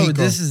in Mexico?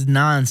 Bro, this is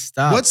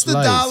nonstop. What's the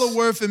dollar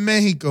worth in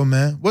Mexico,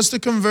 man? What's the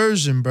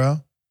conversion,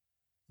 bro?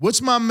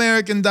 What's my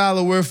American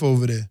dollar worth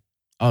over there?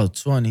 Oh,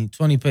 20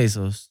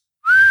 pesos.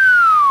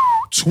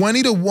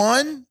 20 to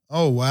 1?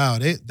 Oh, wow.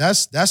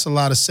 That's a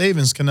lot of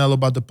savings Canelo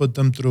about to put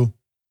them through.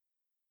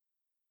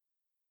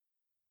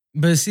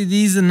 But see,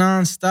 these are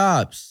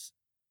nonstops.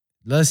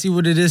 Let's see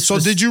what it is. So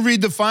did you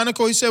read the final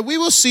quote? He said, we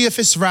will see if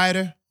it's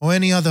Ryder or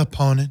any other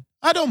opponent.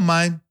 I don't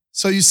mind.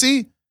 So you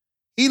see,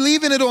 he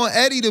leaving it on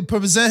Eddie to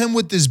present him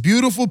with this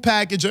beautiful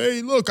package.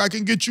 Hey, look, I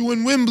can get you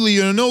in Wembley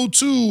and an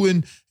O2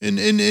 and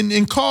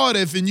in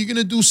Cardiff, and you're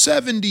gonna do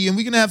 70, and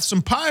we're gonna have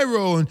some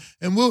pyro,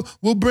 and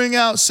we'll bring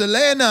out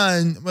Selena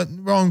and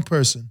wrong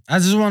person. I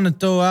just want to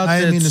throw out I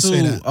there didn't mean too. to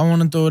say that. I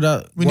want to throw it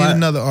out. We need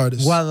another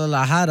artist.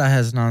 Guadalajara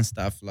has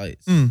nonstop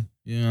flights.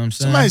 You know what I'm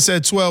saying? Somebody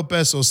said 12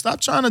 pesos.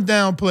 Stop trying to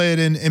downplay it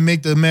and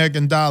make the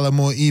American dollar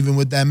more even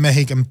with that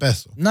Mexican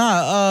peso.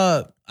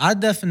 Nah, I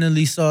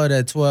definitely saw it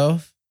at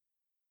 12.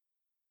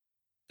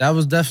 That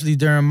was definitely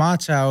during my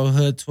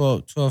childhood,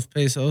 12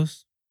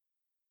 pesos.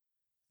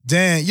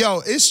 Damn,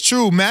 yo, it's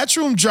true.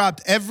 Matchroom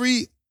dropped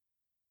every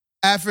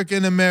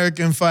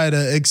African-American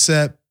fighter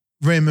except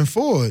Raymond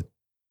Ford.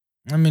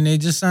 I mean, they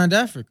just signed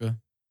Africa.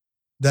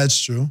 That's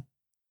true.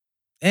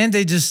 And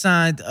they just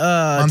signed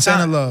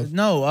Montana Love.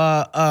 No,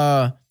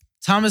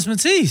 Thomas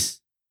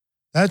Matisse.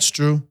 That's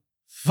true.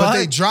 But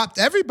they dropped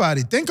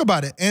everybody. Think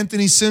about it.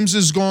 Anthony Sims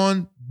is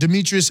gone.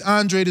 Demetrius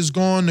Andrade is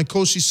gone.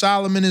 Nkosi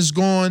Solomon is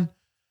gone.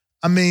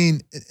 I mean,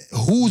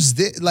 who's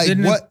this? Like,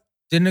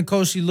 Didn't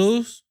Nkosi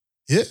lose?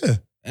 Yeah.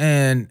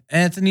 And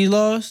Anthony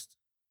lost?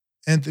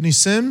 Anthony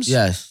Sims?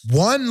 Yes.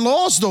 One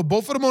loss, though.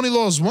 Both of them only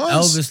lost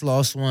once. Elvis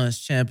lost once,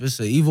 champ. It's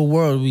an evil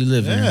world we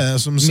live in. Yeah,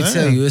 that's what I'm saying. Let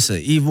me tell you, it's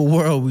an evil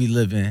world we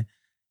live in.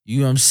 You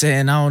know what I'm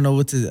saying? I don't know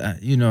what to,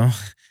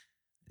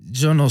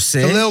 Joe no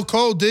say. Khalil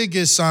Cole did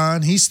get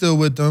signed. He's still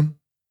with them.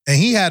 And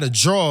he had a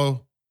draw.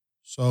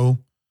 So,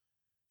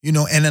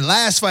 and the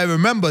last fight,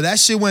 remember, that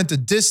shit went the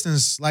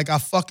distance like I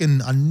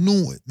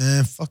knew it,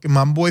 man. Fucking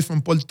my boy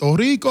from Puerto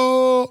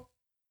Rico.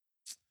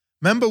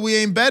 Remember, we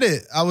ain't bet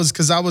it.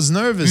 Because I was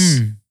nervous.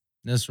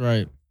 That's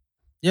right.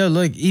 Yo,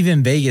 look,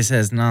 even Vegas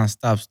has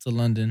nonstops to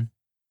London.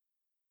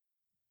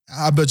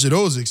 I bet you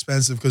those are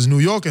expensive because New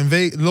York and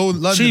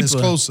London cheaper. Is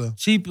closer.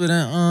 Cheaper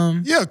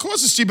than Yeah, of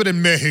course it's cheaper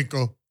than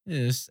Mexico.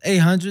 Yeah, it's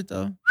 $800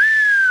 though.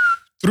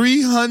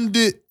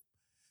 300.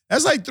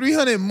 That's like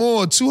 300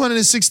 more,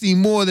 260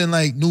 more than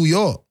like New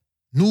York.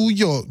 New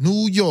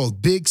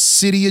York, big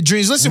city of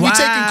dreams. Listen, we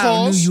taking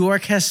calls. New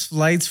York has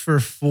flights for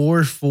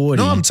 $440.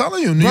 No, I'm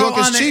telling you, New York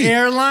is cheap. On an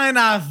airline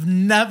I've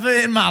never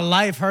in my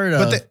life heard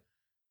of. But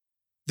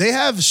they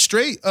have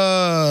straight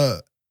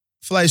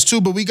flights too,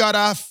 but we got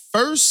our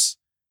first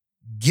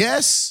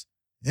guest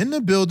in the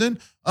building.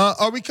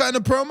 Are we cutting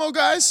a promo,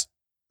 guys?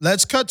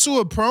 Let's cut to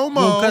a promo.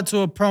 We'll cut to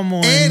a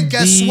promo. And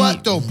guess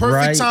what, though? Perfect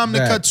right time to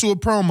back. cut to a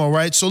promo,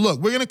 right? So look,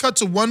 we're going to cut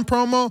to one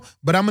promo,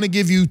 but I'm going to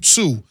give you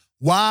two.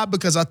 Why?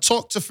 Because I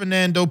talked to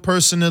Fernando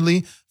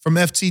personally from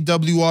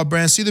FTWR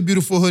brand. See the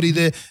beautiful hoodie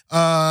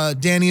that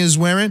Danny is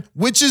wearing,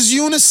 which is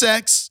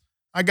unisex.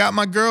 I got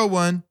my girl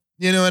one.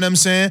 You know what I'm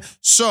saying?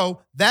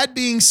 So that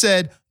being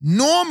said,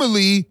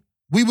 normally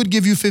we would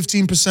give you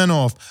 15%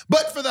 off.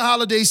 But for the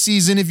holiday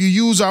season, if you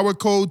use our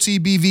code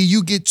TBV,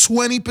 you get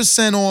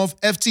 20% off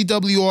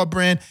FTWR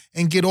brand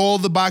and get all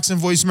the Box and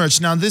Voice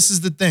merch. Now, this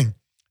is the thing.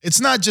 It's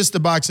not just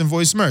the Box and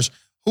Voice merch.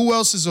 Who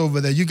else is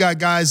over there? You got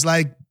guys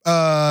like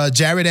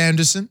Jared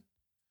Anderson.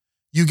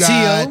 You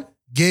got Tio.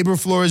 Gabriel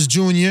Flores Jr.,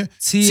 Tio,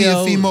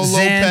 Teofimo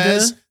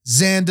Lopez,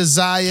 Xander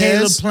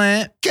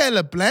Zayas,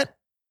 Caleb Plant.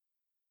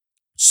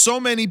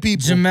 So many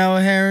people.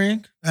 Jamel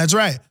Herring. That's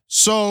right.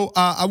 So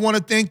I want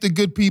to thank the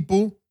good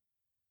people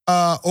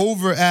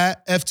over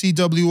at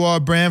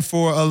FTWR brand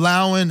for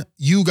allowing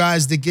you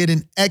guys to get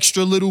an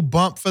extra little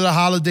bump for the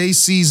holiday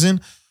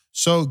season.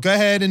 So go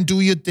ahead and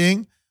do your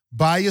thing.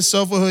 Buy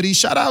yourself a hoodie.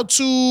 Shout out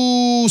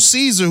to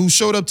Caesar, who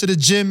showed up to the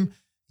gym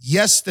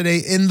yesterday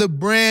in the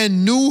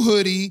brand new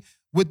hoodie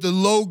with the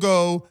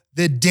logo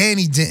that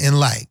Danny didn't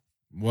like.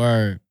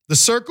 Word. The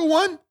circle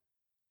one,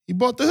 he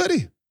bought the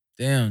hoodie.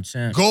 Damn,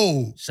 champ.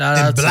 Gold Shout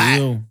and out black.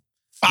 to you.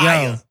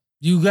 Fire. Yo,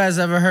 you guys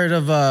ever heard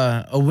of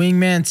a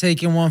wingman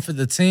taking one for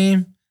the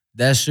team?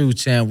 That's you,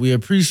 champ. We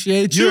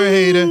appreciate you. You're a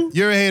hater.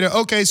 You're a hater.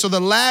 Okay, so the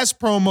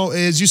last promo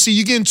is, you see,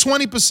 you're getting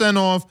 20%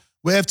 off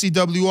with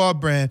FTWR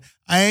brand.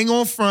 I ain't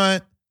gonna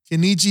front.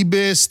 Kenichi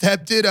Bear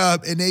stepped it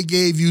up and they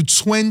gave you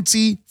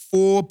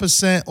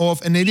 24%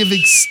 off and they've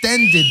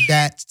extended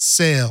that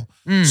sale.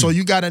 So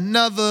you got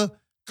another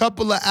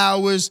couple of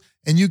hours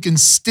and you can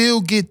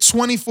still get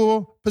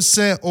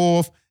 24%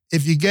 off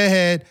if you get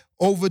ahead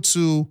over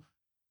to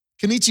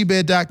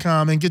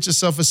KenichiBear.com and get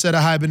yourself a set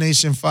of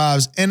Hibernation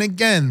 5s. And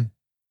again,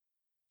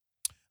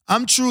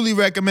 I'm truly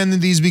recommending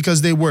these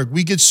because they work.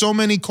 We get so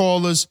many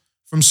callers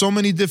from so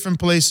many different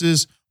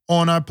places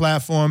on our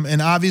platform.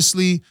 And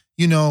obviously,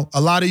 you know,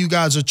 a lot of you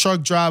guys are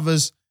truck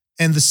drivers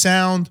and the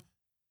sound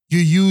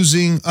you're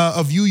using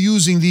of you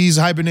using these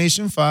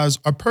Hibernation 5s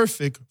are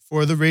perfect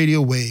for the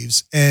radio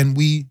waves. And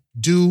we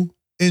do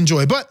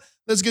enjoy. But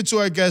let's get to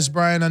our guest,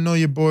 Brian. I know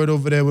you're bored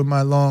over there with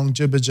my long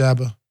jibber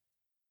jabber.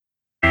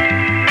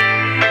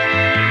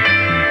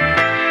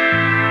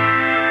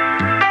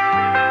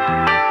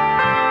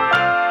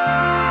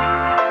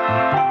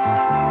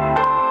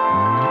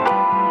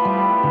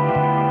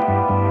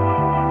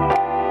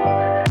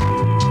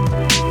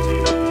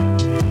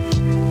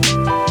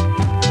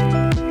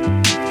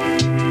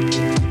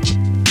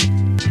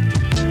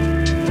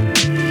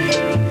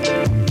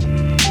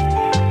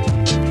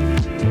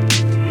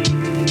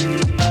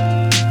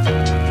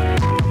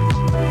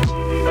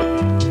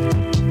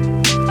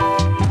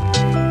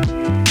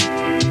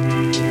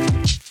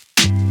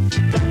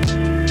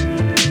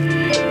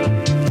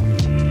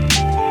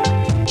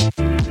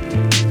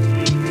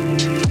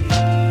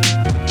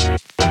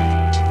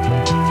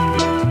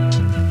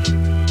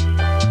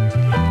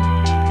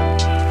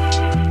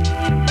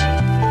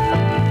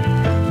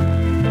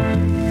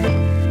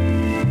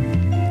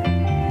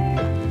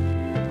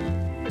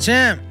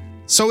 Champ.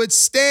 So it's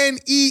Stan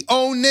E.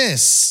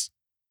 Onis.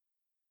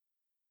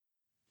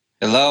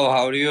 Hello,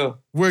 how are you?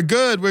 We're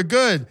good. We're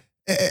good.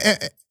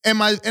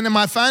 Am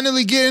I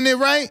finally getting it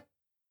right?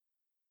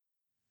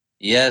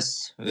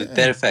 Yes,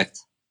 perfect.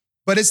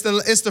 But it's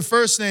the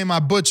first name I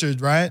butchered,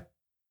 right?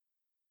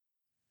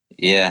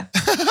 Yeah,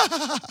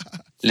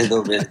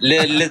 little bit,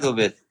 little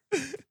bit.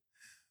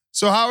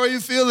 So how are you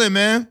feeling,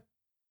 man?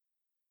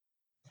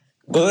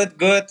 Good.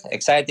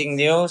 Exciting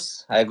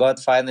news. I got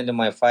finally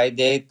my fight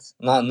date.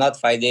 No, not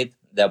fight date.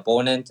 The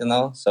opponent,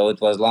 So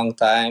it was long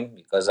time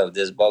because of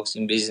this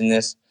boxing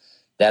business.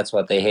 That's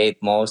what I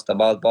hate most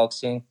about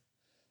boxing.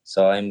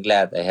 So I'm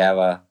glad I have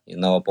a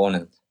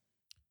opponent.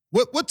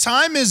 What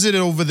time is it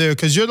over there?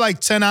 Because you're like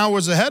 10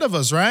 hours ahead of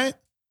us, right?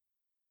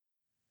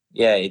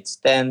 Yeah, it's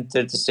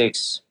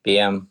 10:36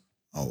 p.m.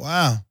 Oh,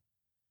 wow.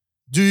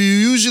 Do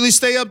you usually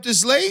stay up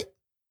this late?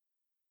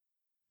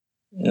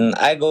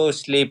 I go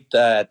sleep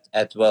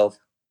at 12.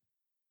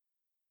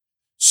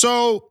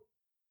 So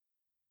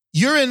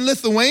you're in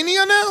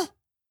Lithuania now?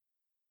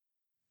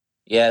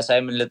 Yes,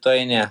 I'm in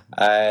Lithuania.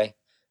 I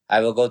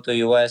will go to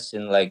US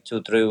in like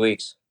 2-3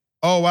 weeks.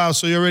 Oh, wow.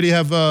 So you already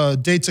have a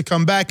date to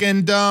come back.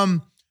 And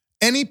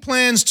any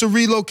plans to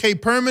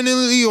relocate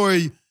permanently, or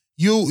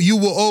you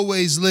will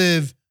always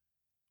live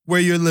where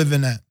you're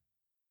living at?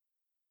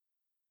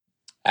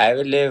 I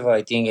will live,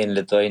 I think, in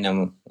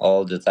Lithuania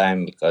all the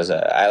time because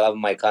I love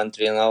my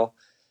country now.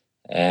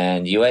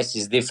 And US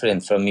is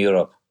different from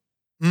Europe.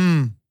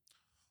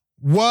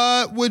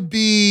 What would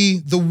be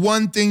the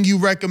one thing you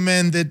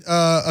recommend that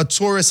a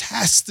tourist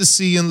has to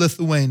see in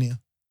Lithuania?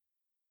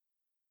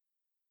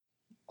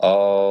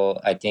 Oh,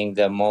 I think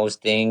the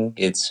most thing,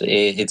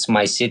 it's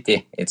my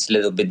city. It's a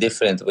little bit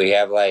different. We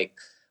have like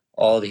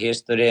old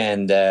history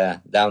and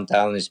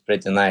downtown is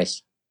pretty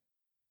nice.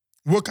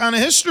 What kind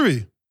of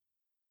history?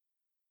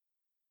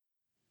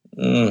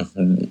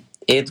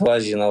 It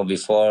was,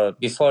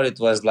 before it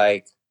was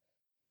like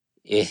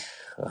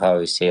how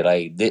you say,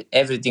 like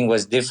everything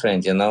was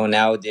different. Now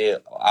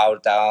our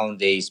town,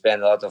 they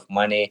spend a lot of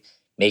money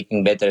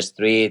making better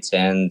streets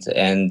and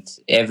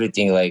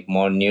everything, like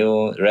more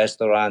new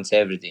restaurants,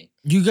 everything.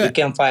 You You got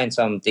can find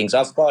some things,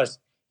 of course.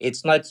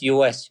 It's not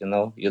US.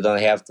 You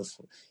don't have to.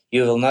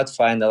 You will not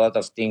find a lot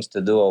of things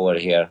to do over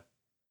here.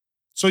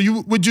 So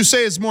would you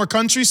say it's more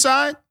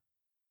countryside?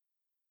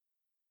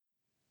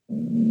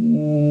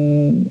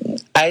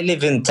 I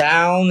live in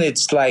town.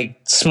 It's like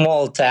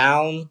small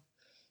town.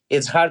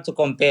 It's hard to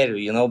compare,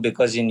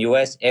 because in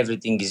US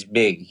everything is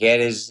big. Here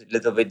is a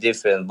little bit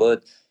different,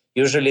 but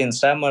usually in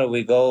summer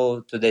we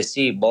go to the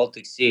sea,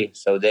 Baltic Sea.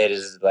 So there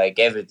is like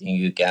everything.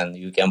 You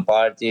can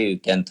party, you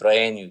can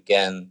train, you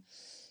can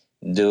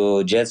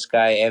do jet ski,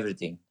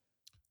 everything.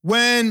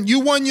 When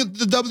you won the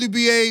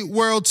WBA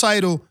world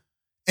title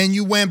and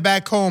you went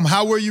back home,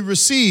 how were you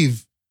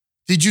received?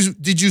 Did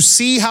you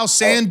see how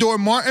Sandor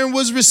Martin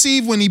was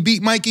received when he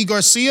beat Mikey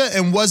Garcia,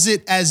 and was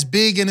it as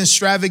big and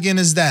extravagant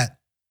as that?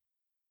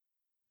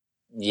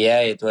 Yeah,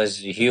 it was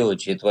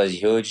huge. It was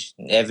huge.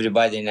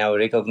 Everybody now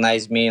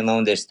recognize me,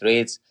 on the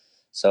streets.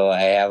 So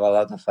I have a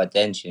lot of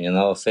attention.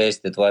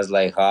 First it was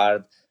like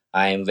hard.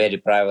 I am very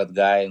private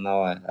guy.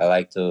 I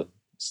like to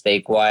stay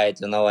quiet.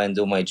 And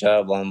do my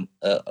job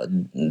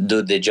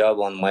do the job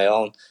on my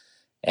own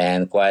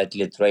and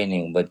quietly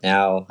training. But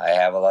now I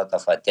have a lot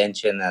of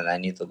attention and I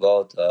need to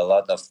go to a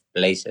lot of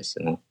places.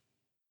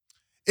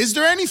 Is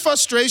there any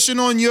frustration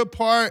on your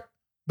part?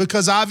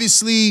 Because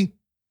obviously,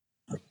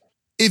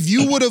 if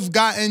you would have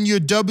gotten your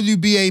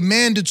WBA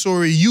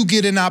mandatory, you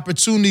get an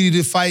opportunity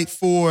to fight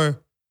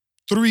for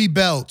 3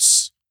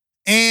 belts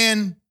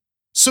and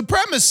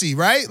supremacy,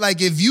 right? Like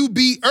if you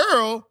beat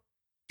Earl,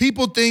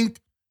 people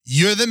think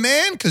you're the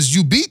man because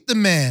you beat the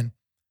man.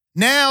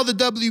 Now the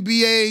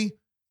WBA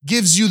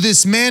gives you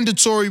this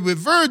mandatory with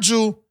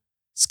Virgil.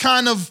 It's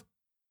kind of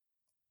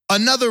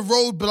another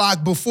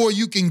roadblock before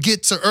you can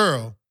get to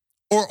Earl.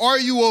 Or are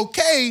you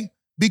okay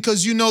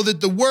because you know that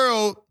the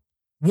world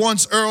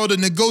wants Earl to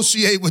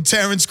negotiate with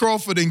Terrence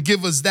Crawford and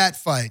give us that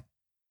fight?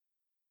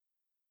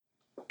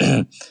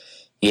 Yeah,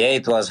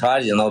 it was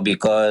hard,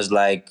 because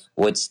like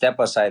with step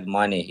aside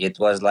money, it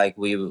was like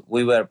we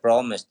were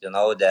promised,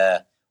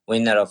 the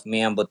winner of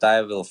me and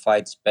Butai will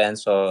fight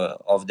Spence, or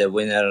of the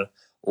winner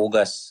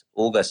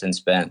Ugas and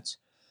Spence.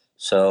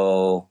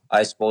 So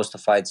I supposed to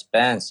fight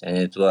Spence,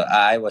 and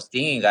I was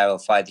thinking I will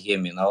fight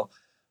him,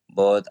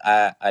 but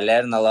I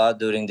learned a lot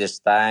during this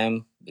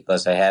time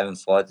because I haven't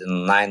fought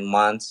in 9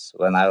 months.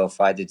 When I will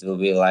fight, it will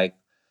be like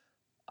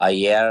a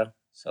year.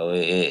 So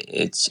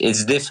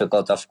it's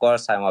difficult. Of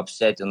course, I'm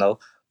upset,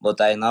 but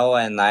I know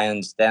and I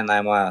understand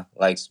I'm a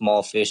like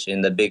small fish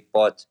in the big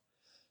pot.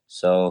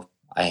 So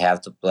I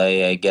have to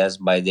play, I guess,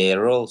 by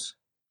their rules.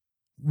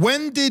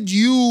 When did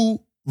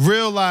you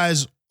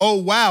realize,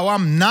 oh, wow,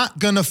 I'm not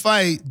going to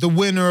fight the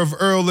winner of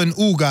Earl and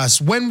Ugas?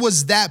 When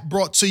was that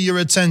brought to your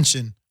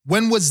attention?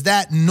 When was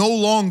that no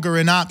longer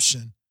an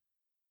option?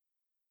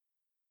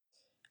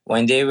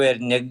 When they were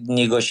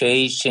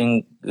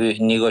negotiating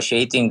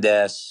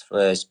the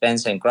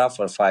Spence and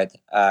Crawford fight,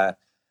 I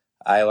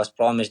was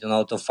promised,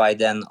 to fight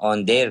them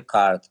on their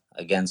card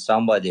against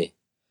somebody.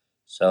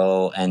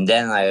 So, and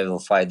then I will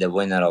fight the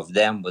winner of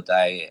them. But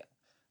I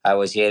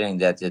was hearing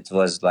that it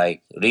was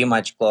like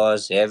rematch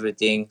clause,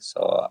 everything.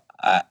 So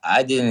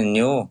I didn't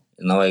know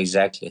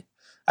exactly.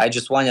 I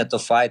just wanted to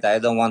fight. I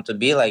don't want to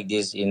be like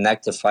these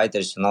inactive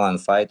fighters,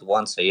 and fight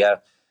once a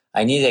year.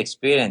 I need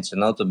experience,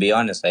 to be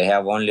honest. I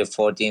have only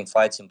 14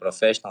 fights in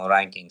professional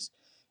rankings.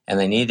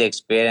 And I need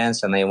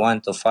experience and I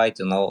want to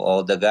fight,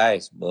 all the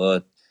guys.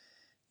 But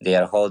they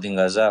are holding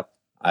us up.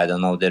 I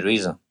don't know the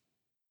reason.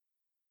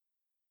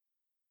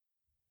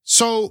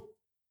 So,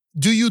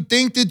 do you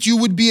think that you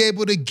would be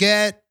able to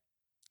get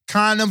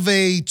kind of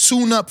a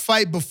tune-up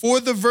fight before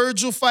the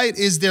Virgil fight?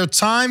 Is there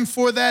time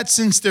for that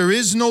since there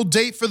is no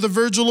date for the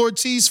Virgil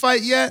Ortiz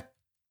fight yet?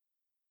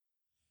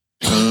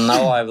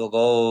 No, I will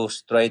go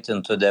straight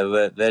into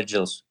the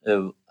Virgil's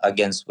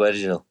against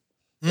Virgil.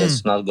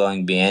 It's not going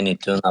to be any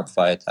tune-up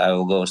fight. I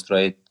will go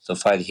straight to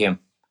fight him.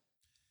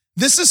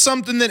 This is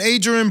something that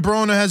Adrian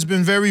Broner has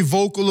been very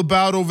vocal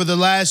about over the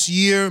last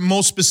year,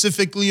 most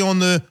specifically on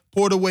the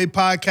Porterway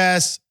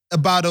podcast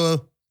about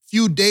a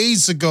few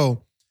days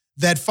ago,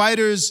 that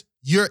fighters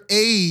your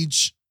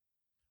age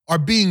are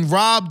being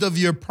robbed of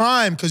your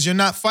prime because you're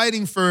not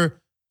fighting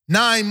for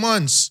 9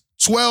 months,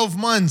 12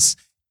 months,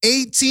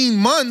 18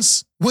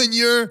 months when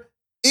you're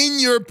in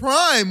your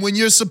prime, when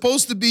you're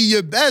supposed to be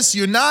your best.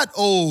 You're not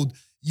old.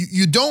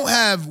 You don't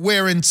have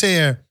wear and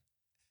tear.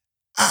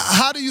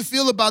 How do you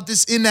feel about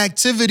this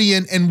inactivity,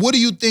 and what do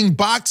you think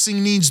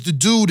boxing needs to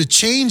do to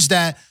change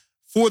that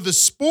for the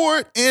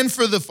sport and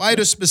for the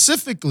fighter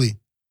specifically?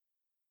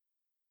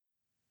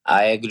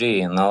 I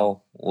agree.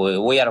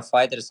 We are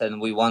fighters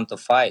and we want to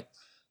fight.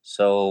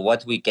 So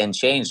what we can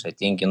change, I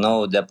think,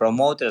 the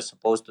promoter is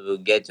supposed to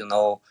get,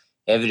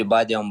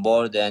 everybody on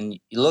board, and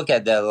you look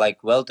at the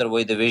like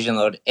welterweight division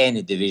or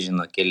any division.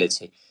 Okay, let's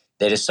say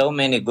there is so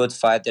many good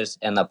fighters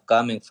and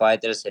upcoming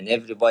fighters, and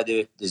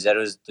everybody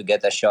deserves to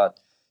get a shot.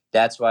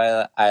 That's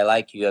why I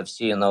like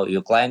UFC. You know,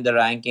 you climb the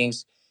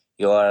rankings.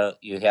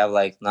 You have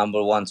like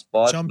number one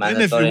spot, Jump in if you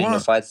mandatory, and you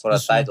want. fight for a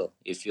That's what title.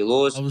 If you I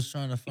lose, was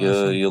trying to find you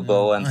something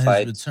go and on his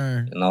fight,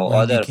 return you know, when he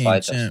other became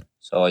fighters. champ.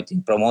 So I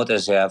think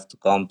promoters have to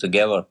come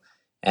together,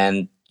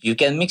 and you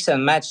can mix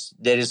and match.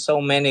 There is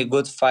so many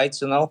good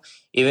fights, you know.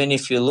 Even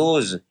if you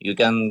lose, you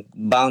can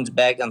bounce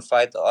back and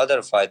fight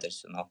other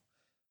fighters, you know.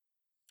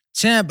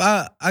 Champ,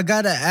 I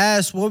gotta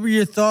ask, what were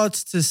your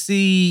thoughts to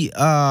see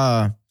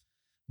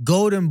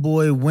Golden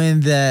Boy win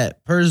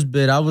that purse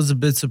bid? I was a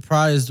bit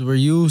surprised. Were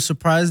you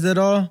surprised at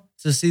all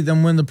to see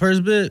them win the purse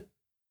bid?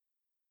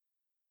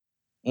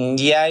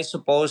 Yeah, I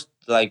suppose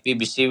like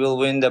PBC will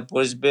win the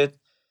push bid.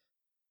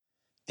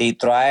 They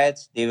tried,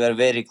 they were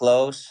very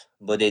close,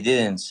 but they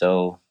didn't.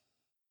 So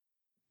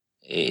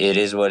it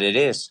is what it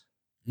is.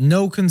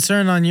 No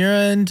concern on your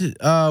end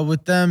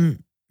with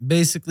them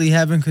basically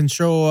having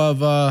control of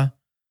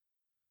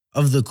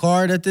the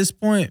card at this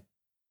point.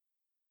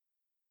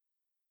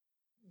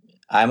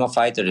 I'm a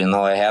fighter, you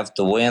know. I have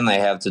to win. I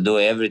have to do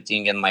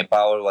everything in my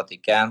power, what I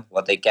can.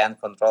 What I can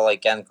control, I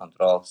can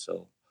control.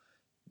 So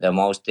the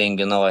most thing,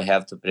 you know, I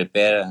have to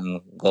prepare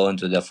and go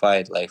into the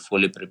fight like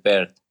fully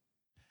prepared.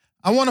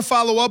 I want to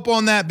follow up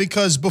on that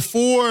because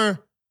before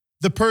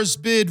the purse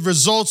bid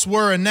results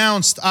were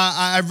announced,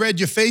 I read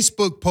your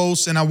Facebook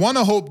post, and I want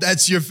to hope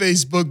that's your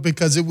Facebook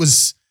because it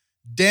was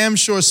damn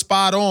sure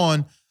spot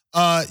on.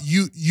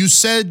 You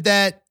said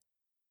that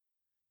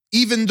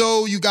even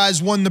though you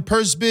guys won the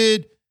purse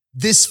bid,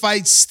 this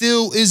fight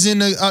still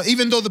isn't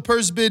even though the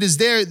purse bid is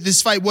there,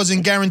 this fight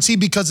wasn't guaranteed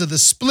because of the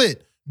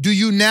split. Do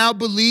you now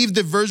believe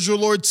that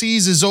Virgil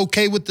Ortiz is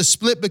okay with the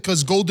split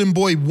because Golden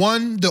Boy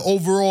won the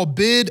overall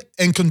bid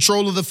and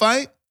control of the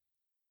fight?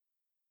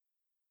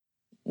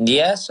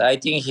 Yes, I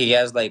think he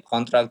has like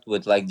contract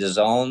with like the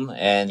zone,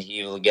 and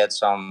he will get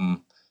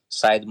some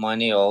side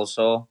money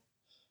also.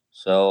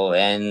 So,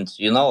 and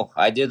you know,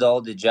 I did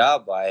all the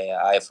job.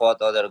 I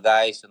fought other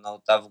guys, you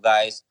know, tough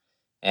guys,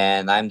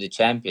 and I'm the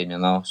champion, you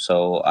know.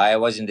 So I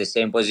was in the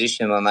same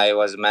position when I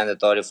was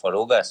mandatory for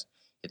Ugas.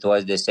 It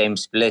was the same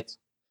split.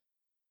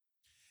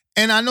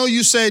 And I know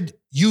you said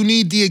you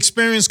need the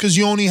experience because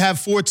you only have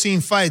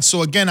 14 fights.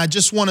 So again, I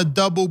just want to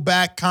double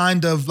back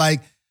kind of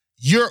like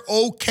you're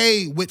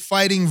okay with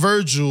fighting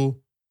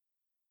Virgil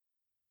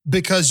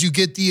because you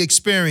get the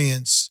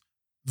experience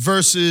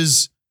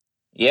versus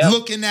Yeah.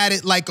 looking at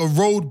it like a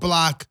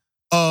roadblock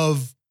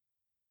of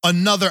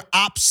another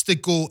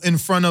obstacle in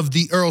front of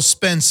the Earl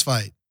Spence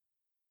fight.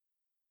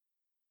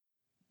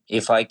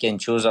 If I can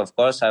choose, of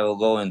course, I will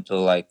go into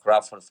like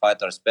Crawford fight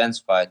or Spence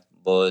fight.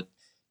 But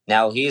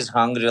now he's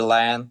hungry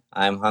lion.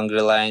 I'm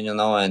hungry lion, you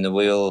know, and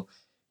we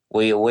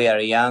are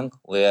young.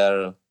 We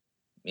are,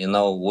 you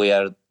know,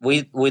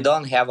 we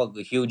don't have a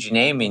huge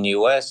name in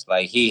US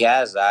like he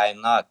has.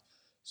 I'm not.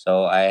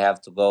 So I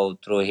have to go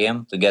through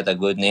him to get a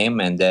good name,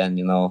 and then,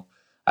 you know,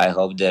 I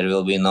hope there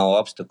will be no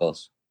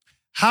obstacles.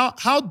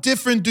 How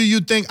different do you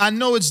think? I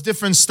know it's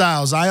different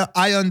styles.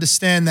 I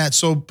understand that.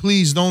 So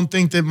please don't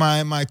think that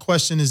my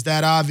question is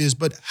that obvious.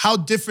 But how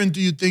different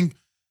do you think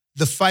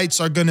the fights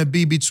are going to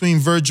be between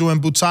Virgil and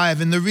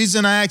Butaev? And the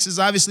reason I ask is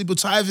obviously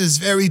Butaev is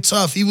very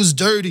tough. He was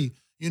dirty.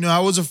 You know, I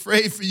was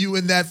afraid for you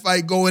in that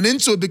fight going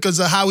into it because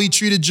of how he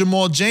treated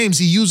Jamal James.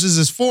 He uses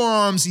his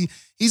forearms.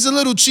 He's a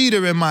little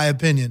cheater in my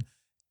opinion.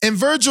 And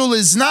Virgil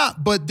is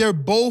not, but they're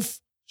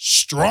both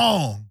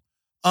strong.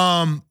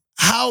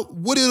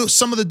 What are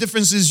some of the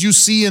differences you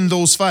see in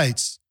those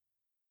fights?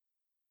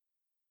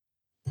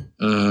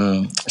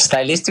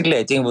 Stylistically,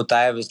 I think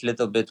Butaev is a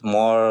little bit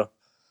more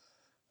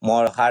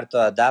hard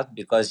to adapt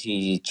because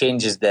he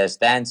changes the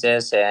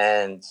stances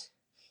and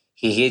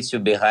he hits you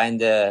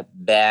behind the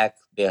back,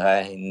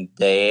 behind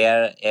the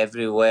air,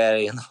 everywhere,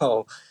 you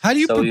know. How do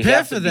you So you prepare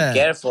have to for be that?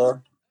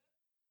 careful.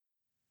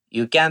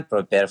 You can't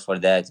prepare for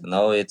that, you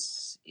know.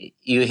 It's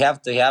you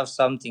have to have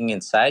something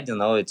inside, you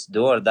know. It's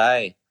do or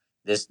die.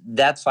 This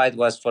that fight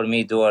was for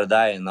me do or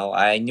die, you know.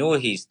 I knew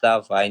he's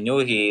tough. I knew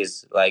he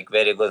is like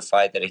very good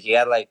fighter. He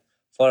had like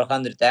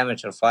 400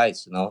 amateur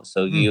fights, you know.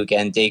 So Hmm. you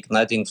can take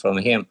nothing from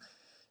him.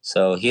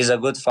 So he's a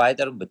good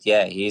fighter, but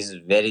yeah, he's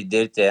very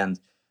dirty. And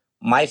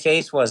my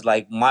face was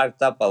like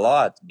marked up a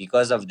lot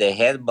because of the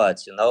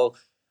headbutts, you know,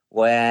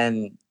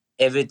 when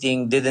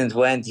everything didn't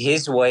went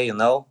his way, you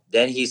know,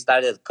 then he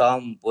started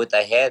come with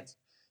a head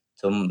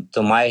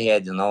to my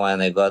head, you know,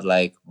 and I got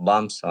like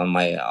bumps on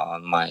my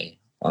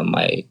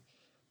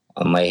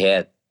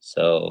head.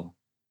 So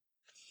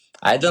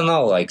I don't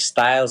know, like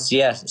styles.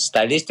 Yes,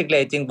 stylistically,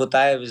 I think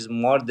Butaev is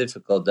more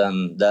difficult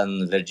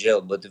than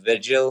Virgil. But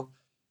Virgil,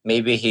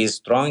 maybe he's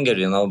stronger,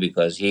 you know,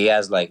 because he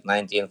has like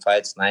 19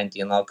 fights,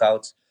 19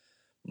 knockouts.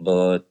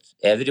 But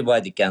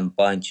everybody can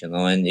punch, you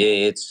know, and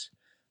it's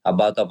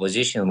about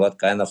opposition. What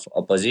kind of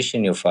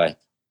opposition you fight?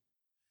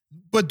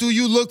 But do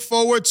you look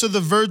forward to the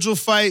Virgil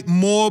fight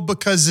more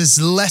because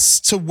it's less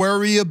to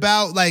worry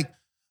about? Like,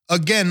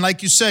 again,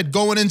 like you said,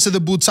 going into the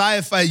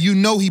Butayev fight, you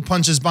know he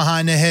punches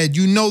behind the head.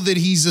 You know that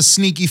he's a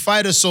sneaky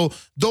fighter. So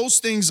those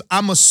things,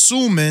 I'm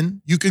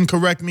assuming, you can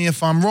correct me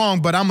if I'm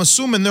wrong, but I'm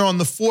assuming they're on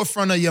the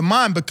forefront of your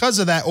mind because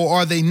of that, or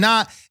are they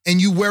not?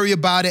 And you worry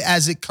about it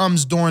as it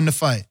comes during the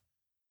fight.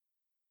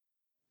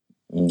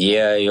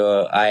 Yeah,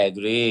 I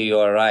agree.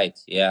 You're right.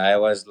 Yeah, I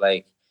was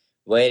like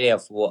aware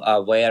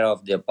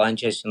of the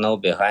punches,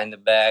 behind the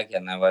back,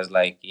 and I was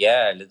like,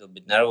 yeah, a little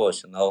bit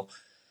nervous,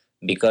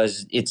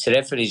 because it's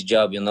referee's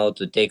job,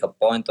 to take a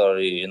point or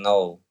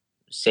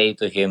say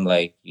to him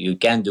like you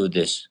can't do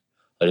this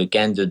or you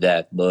can't do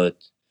that.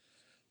 But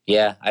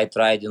yeah, I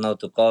tried,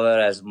 to cover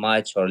as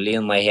much or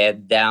lean my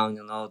head down,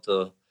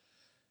 to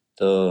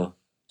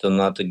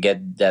not to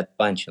get that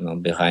punch,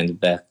 behind the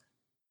back.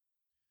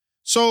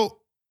 So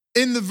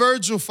in the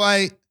Virgil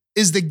fight,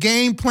 is the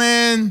game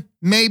plan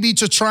maybe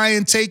to try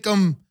and take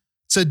him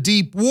to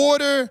deep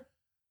water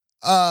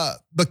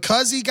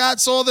because he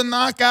got all the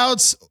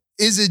knockouts?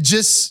 Is it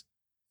just,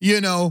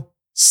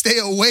 stay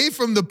away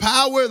from the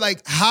power?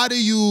 Like, how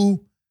do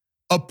you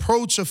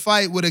approach a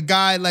fight with a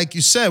guy, like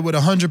you said, with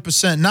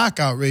 100%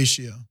 knockout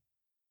ratio?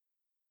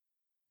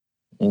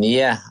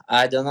 Yeah,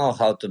 I don't know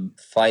how to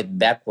fight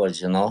backwards,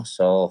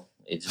 so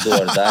it's do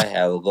or die.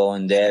 I will go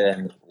in there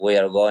and we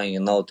are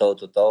going, toe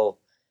to toe.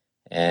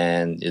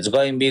 And it's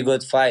going to be a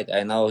good fight.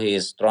 I know he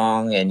is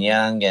strong and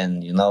young,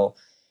 and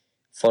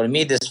for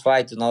me, this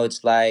fight,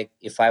 it's like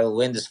if I will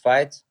win this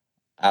fight,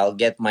 I'll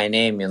get my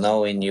name,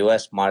 in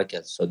U.S.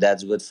 market. So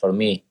that's good for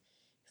me.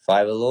 If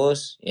I will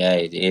lose, yeah,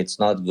 it's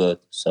not good.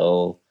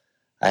 So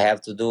I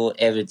have to do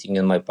everything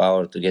in my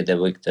power to get the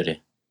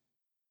victory.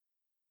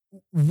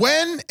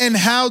 When and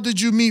how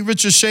did you meet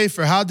Richard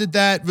Schaefer? How did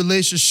that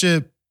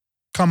relationship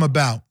come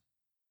about?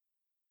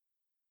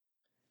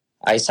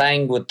 I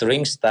signed with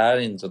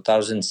Ringstar in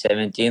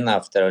 2017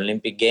 after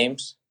Olympic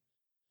Games.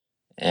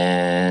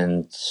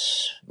 And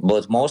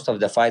but most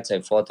of the fights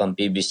I fought on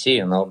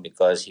PBC,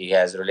 because he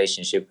has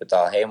relationship with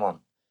Al Haymon.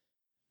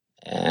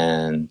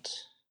 And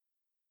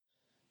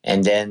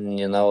then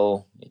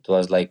it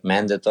was like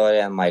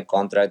mandatory and my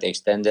contract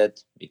extended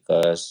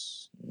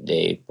because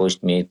they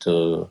pushed me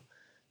to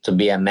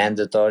be a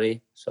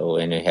mandatory. So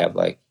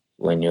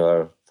when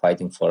you're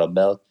fighting for a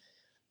belt,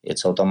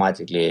 it's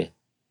automatically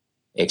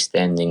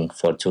extending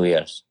for 2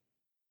 years.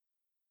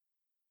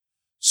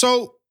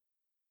 So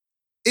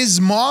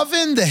is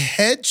Marvin the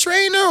head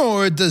trainer,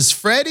 or does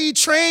Freddie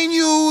train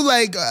you?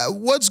 Like,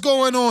 what's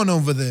going on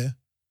over there?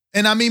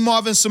 And I mean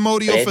Marvin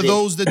Samodio, for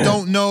those that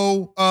don't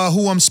know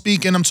who I'm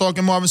speaking. I'm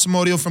talking Marvin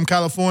Samodio from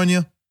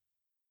California.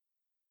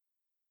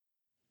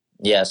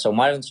 Yeah, so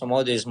Marvin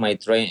Samodio is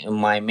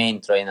my main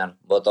trainer,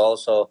 but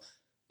also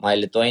my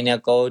Lithuania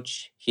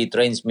coach. He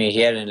trains me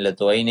here in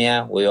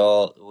Lithuania. We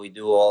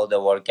do all the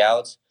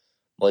workouts,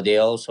 but they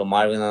also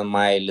Marvin and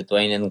my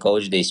Lithuanian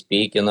coach, they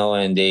speak, and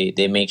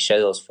they make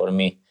schedules for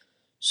me.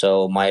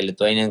 So my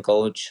Lithuanian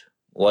coach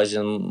was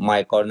in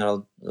my corner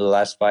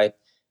last fight,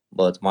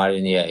 but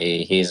Marvin, yeah,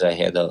 he is a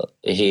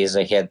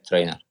head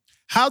trainer.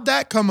 How'd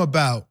that come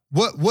about?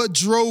 What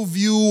drove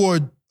you or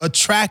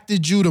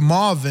attracted you to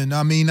Marvin?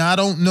 I mean, I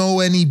don't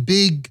know any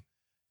big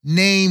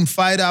name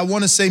fighter. I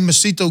want to say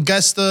Masito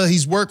Gesta.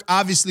 He's worked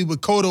obviously with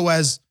Cotto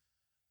as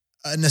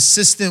an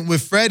assistant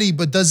with Freddie,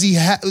 but does he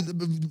have,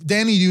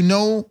 Danny, you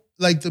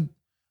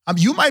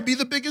might be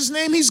the biggest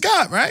name he's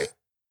got, right?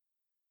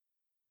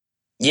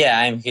 Yeah,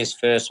 I'm his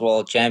first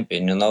world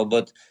champion,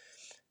 but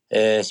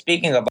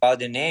speaking about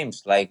the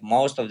names, like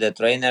most of the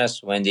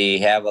trainers, when they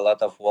have a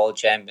lot of world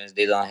champions,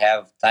 they don't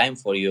have time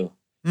for you.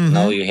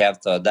 Mm-hmm. You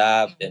have to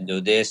adapt and do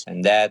this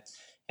and that,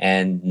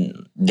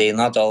 and they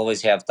not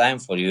always have time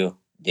for you.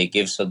 They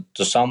give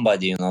to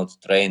somebody, to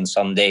train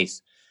some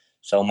days.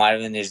 So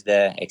Marvin is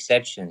the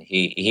exception.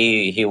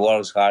 He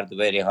works hard,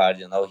 very hard.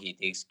 He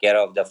takes care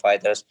of the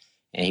fighters,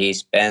 and he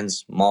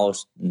spends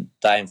most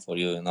time for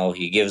you.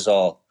 He gives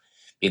all.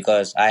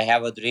 Because I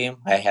have a dream.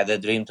 I had a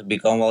dream to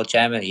become world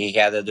champion. He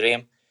had a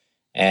dream,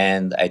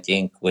 and I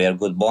think we are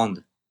good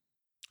bond.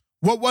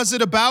 What was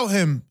it about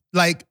him,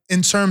 like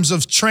in terms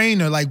of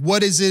trainer? Like,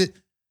 what is it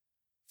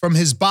from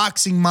his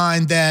boxing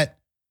mind that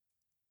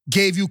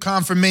gave you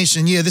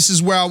confirmation? Yeah, this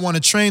is where I want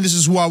to train. This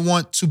is who I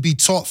want to be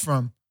taught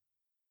from.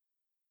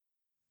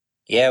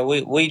 Yeah,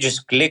 we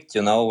just clicked,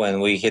 when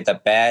we hit the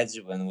pads,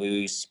 when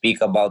we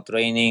speak about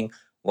training,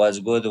 what's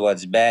good,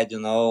 what's bad.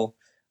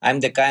 I'm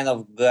the kind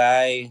of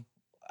guy.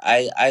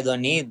 I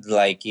don't need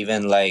like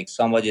even like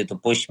somebody to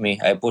push me.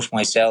 I push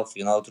myself,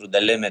 through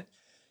the limit.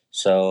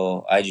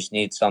 So I just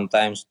need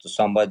sometimes to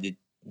somebody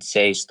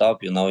say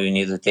stop. You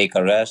need to take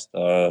a rest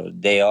or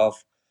day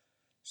off.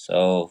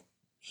 So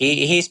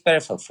he's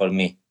perfect for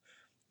me.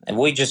 And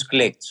we just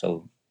clicked.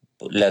 So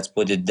let's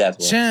put it that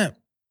way. Champ,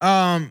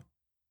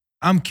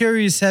 I'm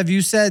curious, have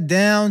you sat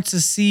down to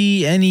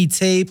see any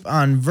tape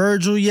on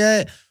Virgil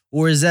yet?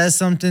 Or is that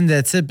something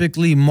that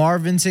typically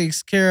Marvin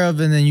takes care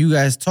of and then you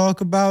guys talk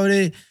about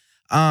it?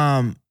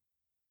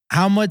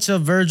 How much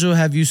of Virgil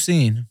have you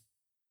seen?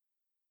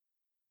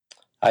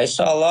 I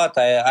saw a lot.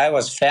 I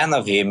was fan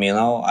of him.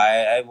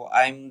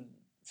 I'm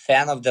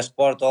fan of the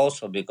sport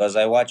also because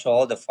I watch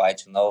all the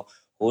fights.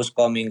 Who's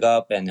coming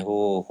up and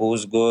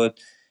who's good,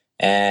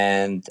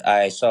 and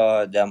I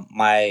saw the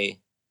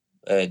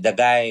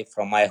guy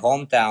from my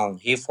hometown.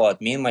 He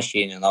fought Mean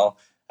Machine,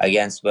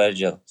 against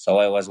Virgil. So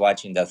I was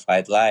watching that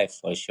fight live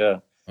for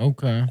sure.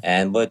 Okay.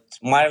 And but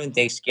Marvin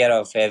takes care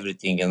of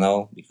everything,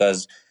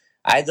 because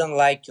I don't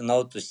like,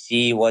 to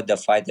see what the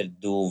fighter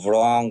do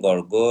wrong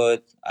or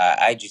good.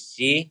 I just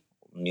see,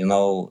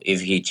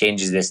 if he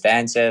changes the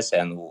stances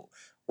and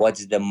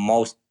what's the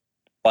most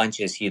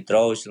punches he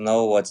throws,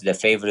 what's the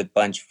favorite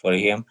punch for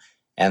him.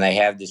 And I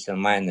have this in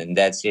mind, and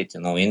that's it.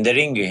 In the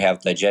ring, you have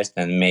to adjust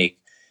and make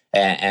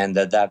and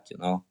adapt,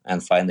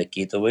 and find the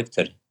key to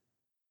victory.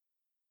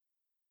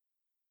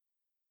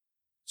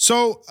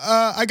 So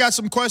I got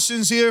some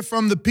questions here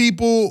from the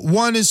people.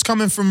 One is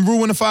coming from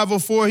Ruin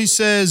 504. He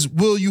says,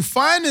 will you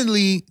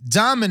finally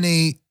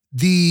dominate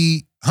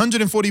the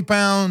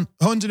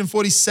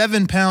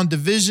 147-pound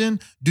division?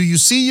 Do you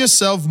see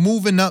yourself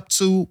moving up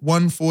to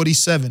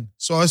 147?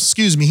 So,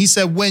 excuse me, he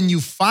said, when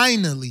you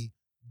finally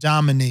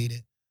dominate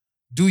it,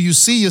 do you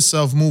see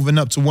yourself moving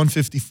up to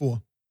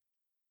 154?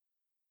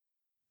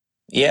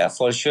 Yeah,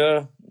 for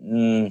sure.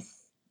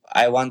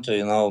 I want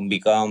to,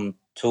 become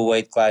two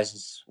weight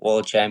classes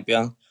world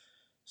champion.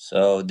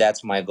 So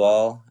that's my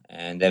goal.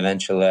 And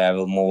eventually I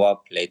will move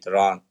up later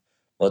on.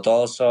 But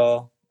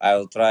also, I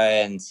will try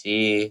and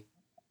see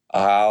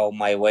how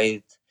my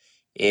weight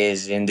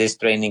is in this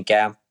training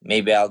camp.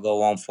 Maybe I'll go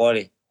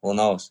 140. Who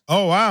knows?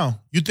 Oh, wow.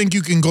 You think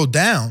you can go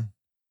down?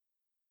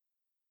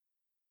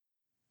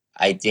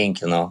 I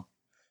think,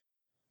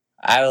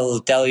 I will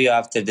tell you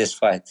after this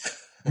fight.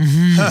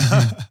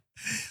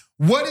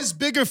 What is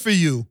bigger for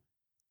you?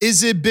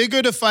 Is it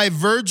bigger to fight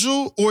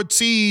Virgil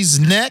Ortiz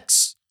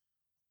next,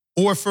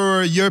 or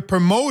for your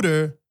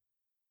promoter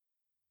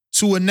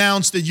to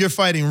announce that you're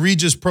fighting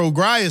Regis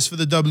Prograis for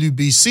the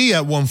WBC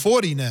at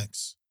 140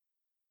 next?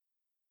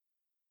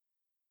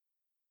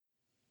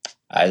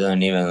 I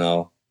don't even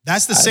know.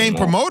 That's the same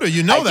promoter,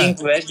 you know I that.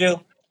 think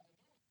Virgil.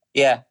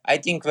 Yeah, I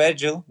think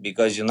Virgil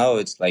because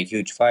it's like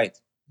huge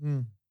fight.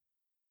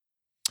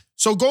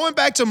 So going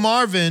back to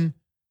Marvin,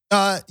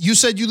 you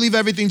said you leave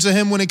everything to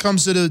him when it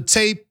comes to the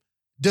tape.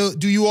 Do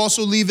you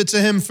also leave it to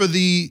him for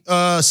the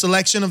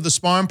selection of the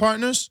sparring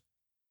partners?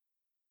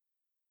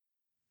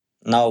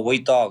 No,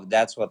 we talk.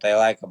 That's what I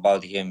like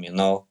about him.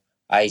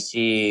 I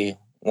see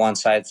one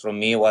side from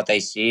me, what I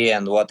see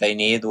and what I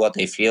need, what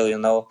I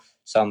feel.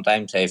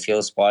 Sometimes I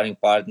feel sparring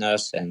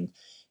partners, and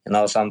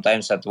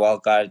sometimes at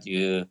wildcard,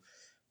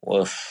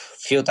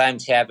 few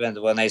times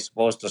happened when I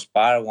supposed to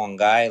spar one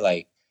guy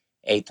like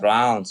 8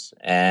 rounds,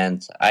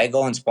 and I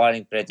go in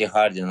sparring pretty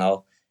hard,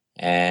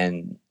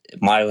 and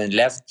Marvin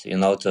left,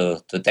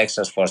 to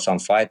Texas for some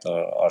fight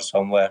or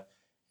somewhere,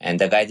 and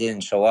the guy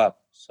didn't show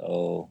up.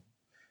 So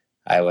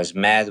I was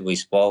mad. We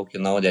spoke,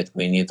 that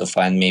we need to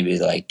find maybe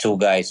like two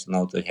guys,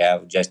 to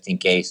have just in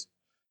case.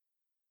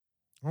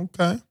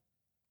 Okay.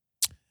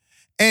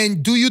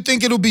 And do you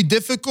think it'll be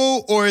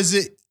difficult, or is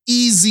it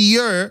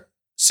easier,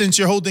 since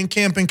you're holding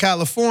camp in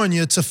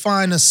California, to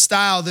find a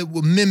style that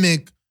will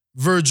mimic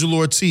Virgil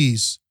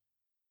Ortiz?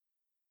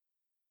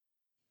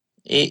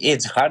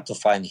 It's hard to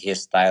find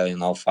his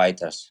style,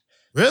 fighters.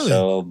 Really?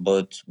 So,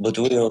 but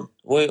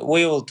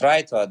we will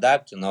try to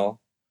adapt.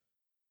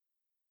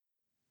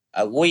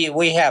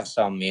 We have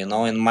some,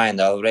 in mind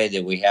already.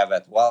 We have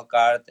at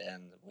wildcard,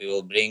 and we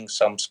will bring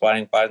some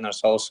sparring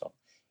partners also.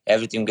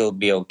 Everything will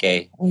be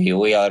okay.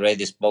 We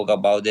already spoke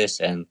about this,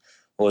 and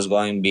who's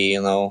going to be,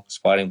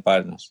 sparring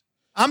partners.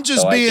 I'm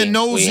just being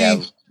nosy.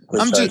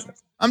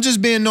 I'm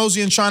just being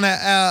nosy and trying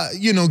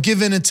to,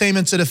 give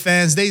entertainment to the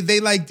fans.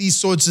 They like these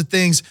sorts of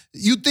things.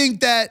 You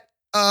think that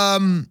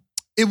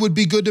it would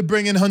be good to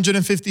bring in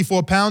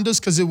 154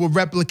 pounders because it will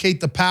replicate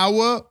the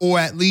power, or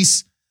at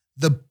least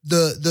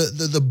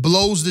the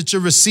blows that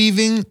you're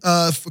receiving,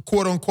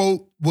 quote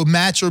unquote, will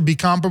match or be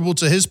comparable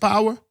to his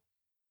power?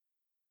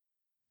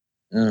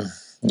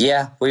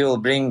 Yeah, we will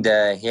bring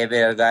the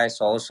heavier guys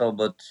also,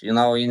 but in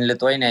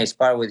Lithuania I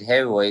spar with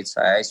heavyweights.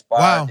 I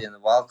sparred in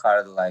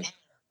wildcard like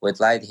with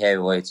light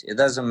heavyweights. It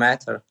doesn't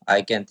matter.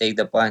 I can take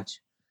the punch.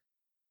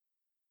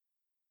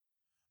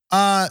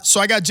 So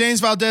I got James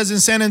Valdez in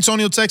San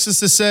Antonio, Texas,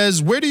 that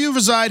says, where do you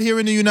reside here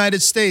in the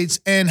United States,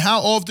 and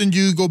how often do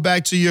you go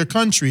back to your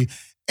country?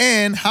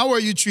 And how are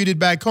you treated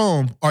back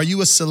home? Are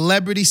you a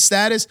celebrity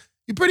status?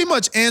 You pretty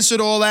much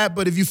answered all that,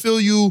 but if you feel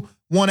you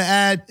want to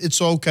add,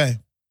 it's okay.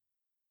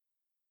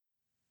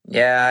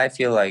 Yeah, I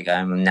feel like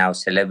I'm now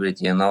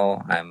celebrity,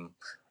 I'm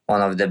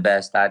one of the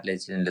best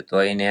athletes in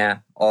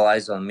Lithuania. All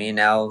eyes on me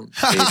now,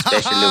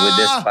 especially with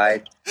this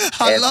fight.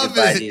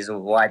 Everybody's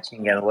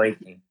watching and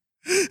waiting.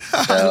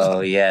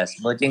 So yes,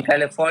 but in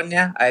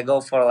California, I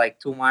go for like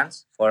 2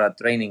 months for a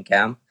training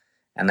camp,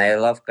 and I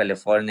love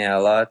California a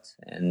lot,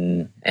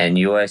 and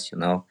US,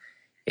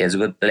 it's a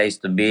good place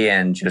to be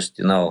and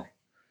just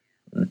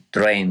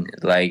train,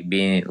 like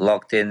being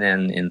locked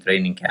in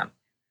training camp.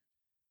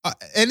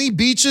 Any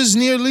beaches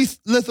near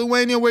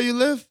Lithuania where you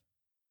live?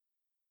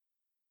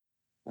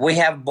 We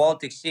have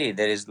Baltic Sea.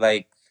 There is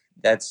like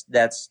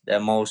That's the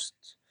most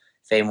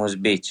famous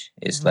beach.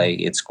 It's Mhm. like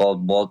it's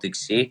called Baltic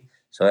Sea.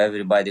 So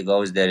everybody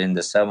goes there in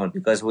the summer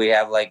because we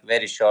have like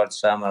very short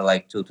summer,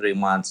 like 2 3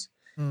 months,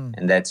 Mm.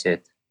 and that's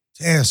it.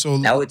 Damn. So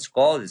Now it's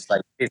cold. It's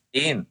like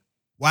 15.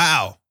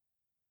 wow,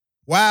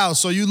 wow.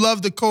 So you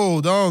love the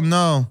cold? Oh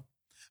no.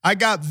 I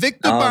got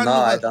Victor No, no,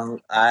 I Banuel.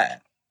 don't.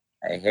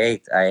 I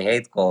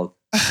hate cold.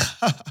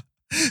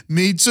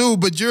 Me too,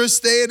 but you're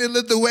staying in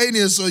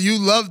Lithuania, so you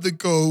love the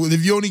cold.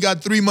 If you only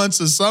got 3 months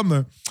of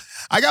summer,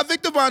 I got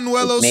Victor It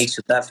Banuelos. makes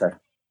you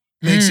tougher.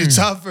 Makes you Mm.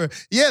 tougher.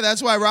 Yeah,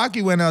 that's why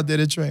Rocky went out there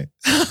to train.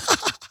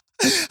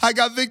 I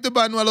got Victor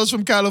Banuelos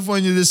from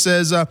California that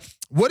says,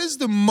 what is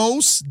the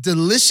most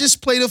delicious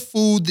plate of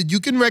food that you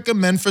can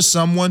recommend for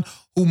someone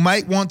who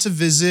might want to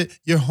visit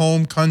your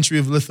home country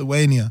of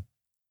Lithuania?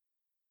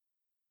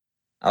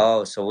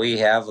 Oh, so we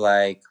have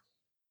like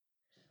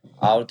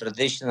our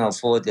traditional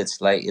food.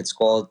 It's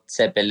called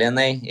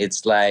cepelinai.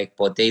 It's like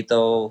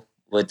potato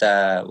with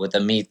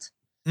a meat.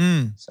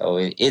 Mm. So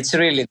it's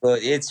really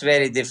good. It's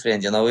very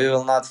different. We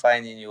will not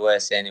find in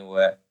US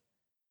anywhere.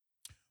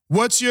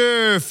 What's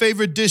your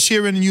favorite dish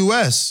here in the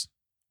US?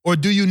 Or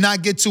do you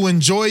not get to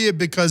enjoy it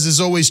because it's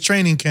always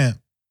training camp?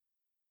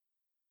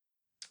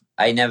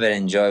 I never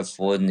enjoy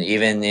food.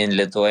 Even in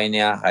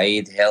Lithuania, I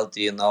eat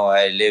healthy.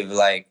 I live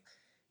like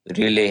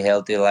really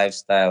healthy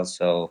lifestyle.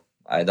 So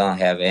I don't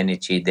have any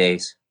cheat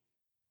days.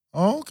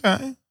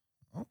 Okay.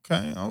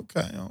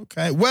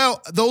 Okay.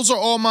 Well, those are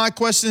all my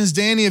questions,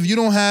 Danny. If you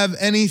don't have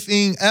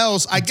anything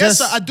else, I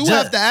guess I do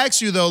have to ask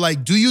you though.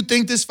 Like, do you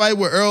think this fight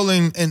with Earl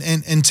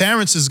and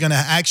Terrence is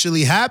gonna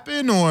actually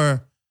happen,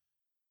 or?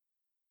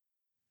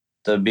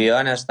 To be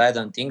honest, I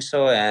don't think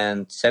so.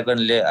 And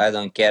secondly, I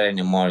don't care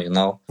anymore.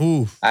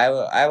 Ooh.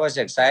 I was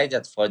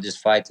excited for this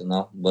fight.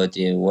 But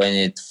when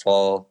it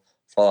fall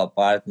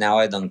apart, now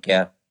I don't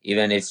care.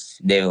 Even if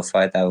they will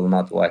fight, I will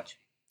not watch.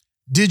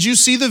 Did you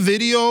see the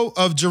video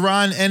of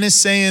Jaron Ennis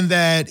saying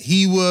that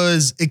he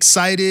was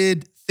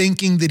excited,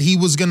 thinking that he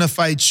was gonna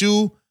fight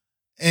you,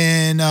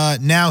 and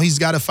now he's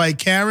got to fight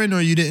Karen,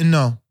 or you didn't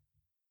know?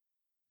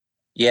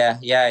 Yeah,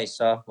 I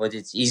saw. But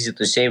it's easy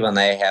to say when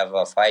I have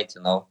a fight.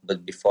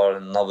 But before,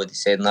 nobody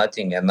said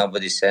nothing and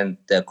nobody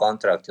sent the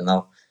contract.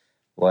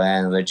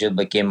 When Virgil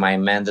became my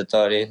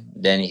mandatory,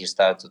 then he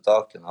started to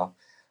talk.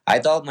 I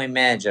told my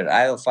manager,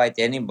 I will fight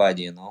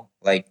anybody.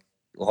 Like,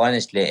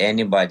 honestly,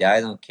 anybody. I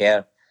don't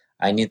care.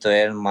 I need to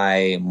earn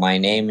my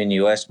name in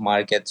US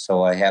market,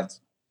 so I have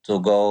to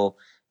go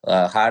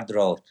hard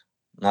road,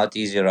 not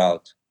easy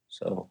route.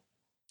 So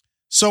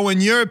So, in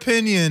your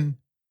opinion,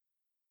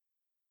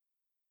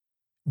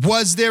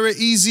 was there an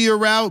easier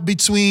route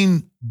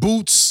between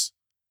Boots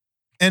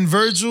and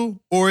Virgil,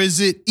 or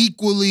is it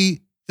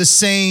equally the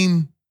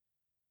same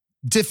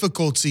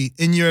difficulty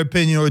in your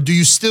opinion, or do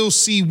you still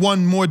see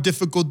one more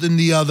difficult than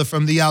the other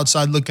from the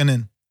outside looking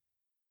in?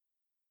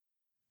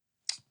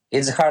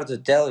 it's hard to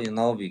tell,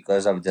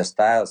 because of the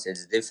styles.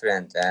 It's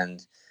different,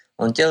 and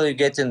until you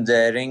get in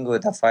the ring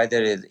with a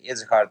fighter,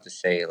 it's hard to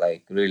say.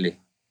 Like, really,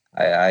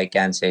 I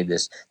can't say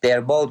this. They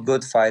are both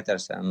good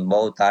fighters and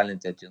both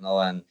talented.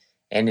 And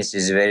Ennis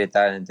is very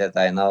talented,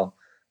 I know.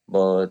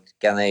 But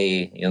can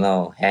I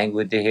hang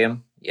with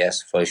him?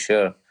 Yes, for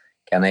sure.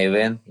 Can I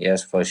win?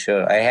 Yes, for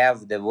sure. I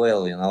have the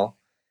will.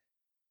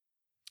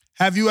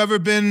 Have you ever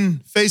been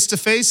face to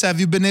face? Have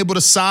you been able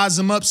to size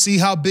him up, see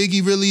how big he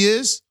really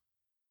is?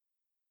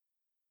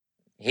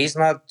 He's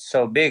not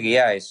so big.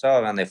 Yeah, I saw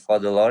when they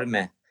fought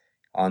Lorme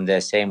on the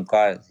same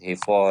card. He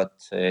fought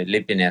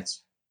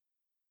Lipinets.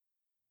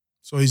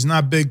 So he's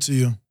not big to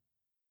you.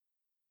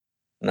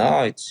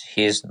 No, it's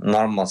his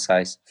normal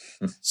size.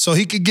 So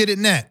he could get it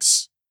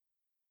next.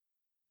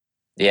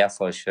 Yeah,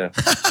 for sure.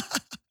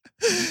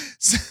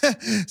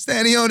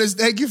 Stanionis,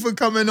 thank you for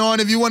coming on.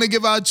 If you want to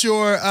give out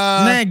your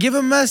Man, give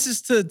a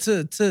message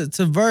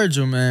to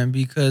Virgil, man,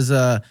 because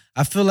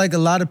I feel like a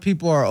lot of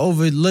people are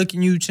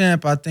overlooking you,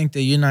 champ. I think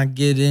that you're not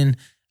getting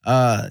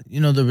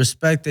the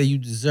respect that you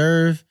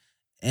deserve.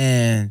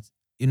 And,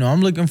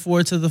 I'm looking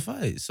forward to the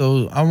fight.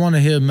 So I want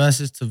to hear a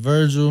message to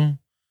Virgil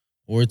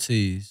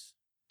Ortiz.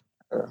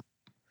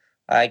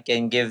 I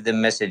can give the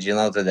message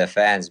to the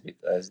fans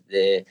because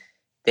they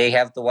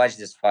have to watch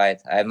this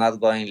fight. I'm not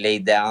going lay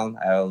down.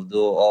 I will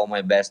do all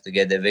my best to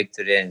get the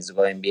victory, and it's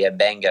going to be a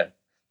banger.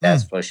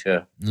 That's for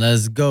sure.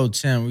 Let's go,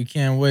 champ. We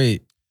can't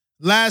wait.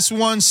 last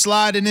one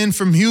sliding in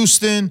from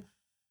Houston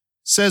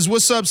says,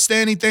 "What's up,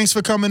 Stanny? Thanks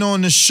for coming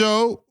on the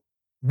show.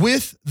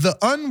 With the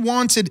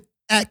unwanted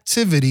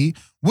activity,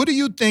 what do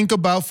you think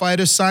about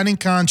fighters signing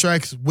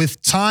contracts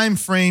with time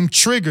frame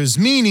triggers?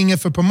 Meaning,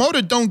 if a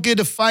promoter don't get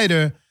a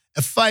fighter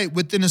a fight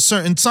within a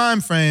certain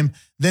time frame,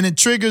 then it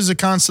triggers a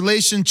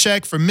consolation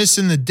check for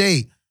missing the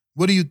date.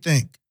 What do you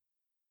think?"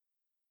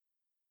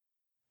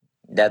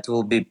 That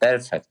will be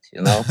perfect,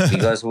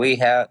 because we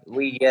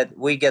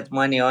get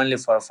money only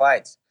for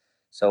fights.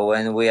 So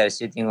when we are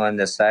sitting on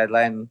the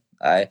sideline,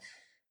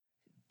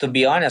 to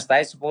be honest,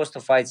 I supposed to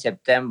fight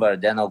September,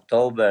 then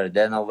October,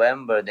 then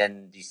November,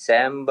 then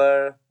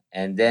December,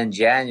 and then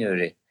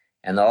January.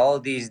 And all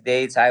these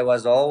dates, I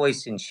was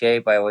always in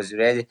shape. I was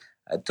ready.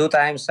 Two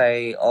times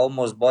I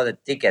almost bought a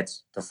ticket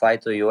to fly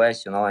to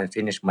US, and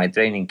finish my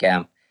training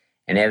camp,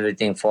 and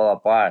everything fall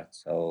apart.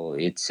 So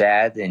it's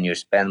sad, and you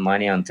spend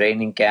money on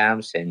training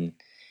camps, and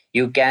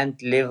you can't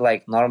live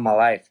like normal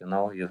life.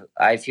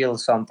 I feel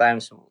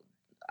sometimes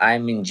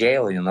I'm in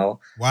jail. I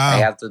Wow.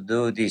 have to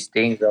do these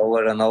things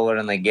over and over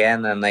and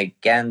again, and I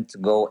can't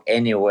go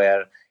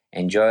anywhere,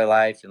 enjoy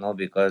life.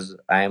 Because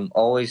I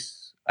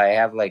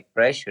have like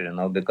pressure.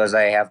 Because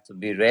I have to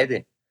be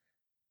ready.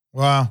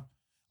 Wow.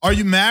 Are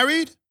you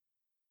married?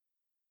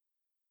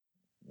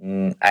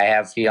 I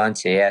have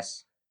fiance,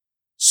 yes.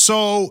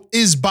 So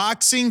is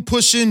boxing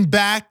pushing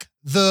back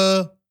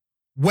the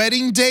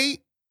wedding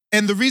date?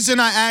 And the reason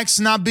I ask,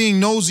 not being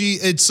nosy,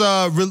 it's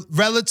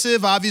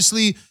relative.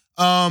 Obviously,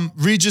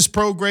 Regis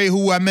Prograis,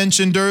 who I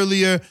mentioned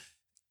earlier,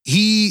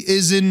 he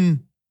is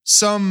in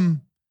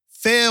some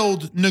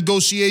failed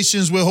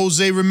negotiations with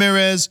Jose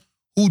Ramirez,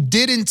 who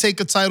didn't take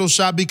a title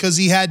shot because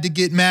he had to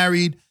get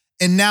married.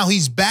 And now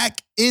he's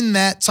back in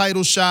that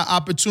title shot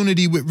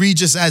opportunity with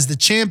Regis as the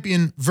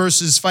champion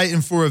versus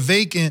fighting for a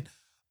vacant.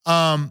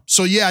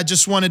 So yeah, I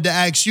just wanted to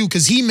ask you,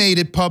 because he made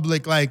it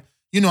public, like,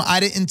 I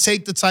didn't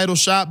take the title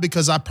shot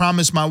because I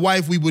promised my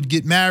wife we would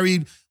get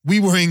married. We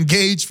were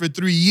engaged for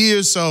 3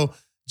 years. So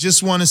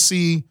just want to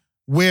see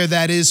where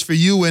that is for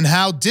you and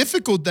how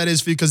difficult that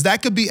is for you, because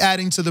that could be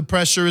adding to the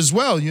pressure as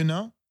well,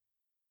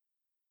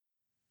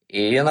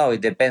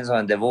 It depends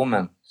on the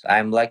woman.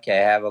 I'm lucky I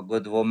have a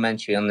good woman.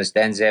 She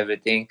understands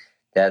everything.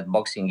 That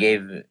boxing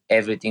gave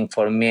everything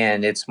for me,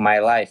 and it's my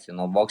life.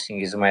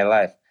 Boxing is my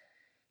life.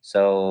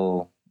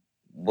 So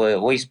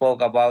we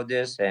spoke about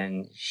this,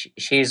 and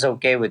she's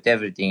okay with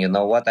everything.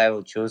 What I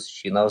will choose,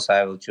 she knows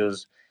I will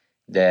choose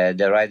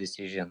the right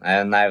decision,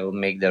 and I will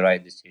make the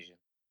right decision.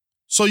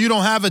 So you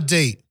don't have a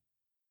date?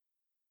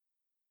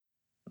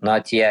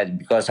 Not yet,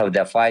 because of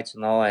the fight,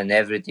 and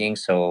everything.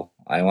 So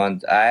I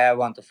want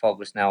to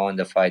focus now on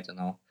the fight,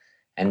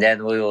 and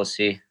then we will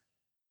see.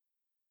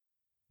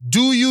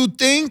 Do you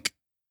think,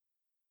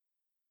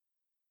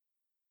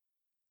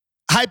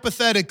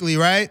 hypothetically,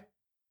 right?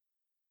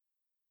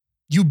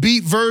 You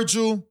beat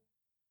Virgil,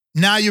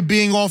 now you're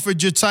being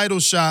offered your title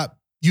shot.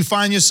 You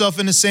find yourself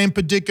in the same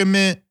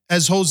predicament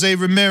as Jose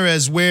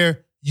Ramirez,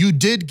 where you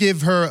did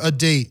give her a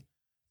date.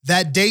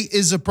 That date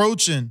is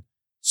approaching.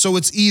 So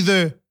it's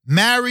either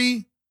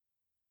marry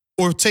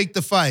or take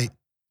the fight.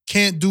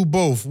 Can't do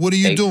both. What are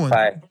you doing?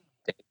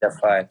 Take the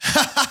fight.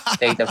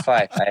 Take the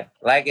fight.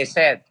 Like I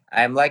said,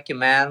 I'm lucky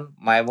man.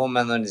 My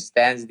woman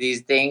understands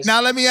these things.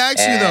 Now let me ask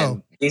you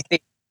though.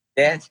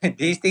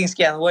 These things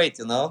can wait,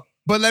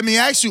 But let me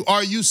ask you,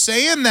 are you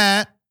saying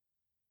that?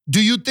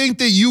 Do you think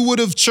that you would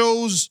have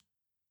chose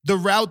the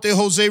route that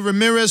Jose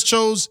Ramirez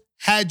chose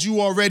had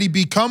you already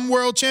become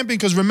world champion?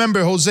 Because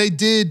remember,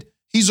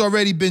 he's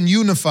already been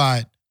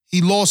unified.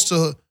 He lost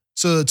to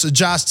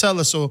Josh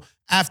Taylor. So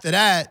after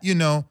that,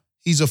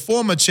 he's a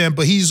former champ,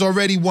 but he's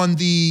already won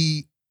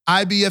the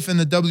IBF and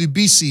the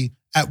WBC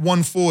at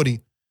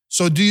 140.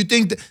 So do you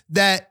think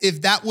that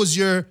if that was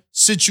your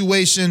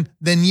situation,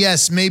 then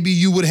yes, maybe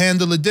you would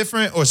handle it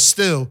different, or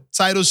still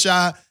title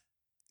shot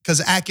because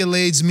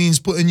accolades means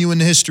putting you in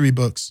the history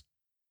books?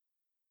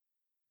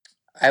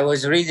 I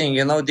was reading,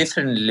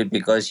 differently,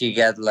 because he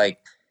got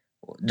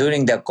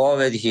during the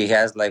COVID, he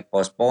has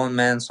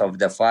postponements of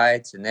the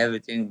fights and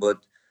everything. But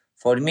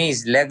for me,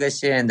 it's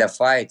legacy and the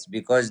fights,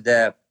 because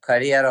the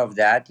career of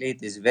the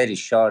athlete is very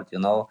short,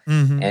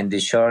 Mm-hmm. and the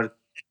short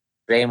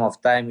frame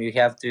of time, you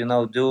have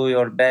to, do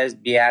your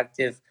best, be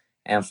active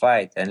and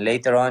fight. And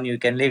later on, you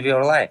can live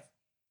your life.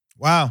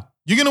 Wow.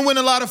 You're going to win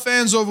a lot of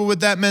fans over with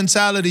that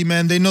mentality,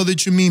 man. They know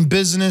that you mean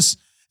business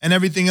and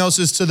everything else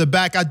is to the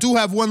back. I do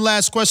have one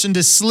last question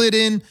that slid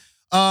in.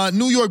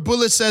 New York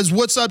Bullet says,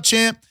 "What's up,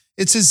 champ?"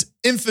 It's his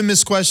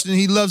infamous question.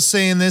 He loves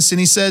saying this. And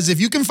he says, if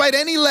you can fight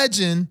any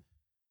legend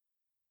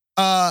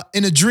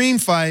in a dream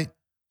fight,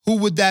 who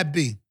would that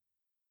be?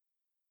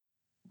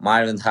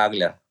 Marvin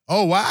Hagler.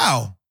 Oh,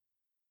 wow.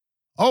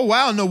 Oh,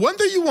 wow. No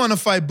wonder you want to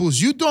fight Boots.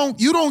 You don't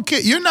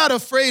care. You're not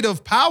afraid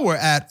of power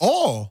at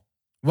all.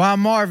 Why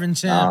Marvin,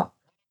 champ?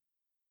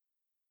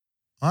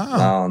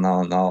 Wow.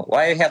 No.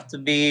 Why you have to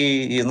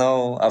be,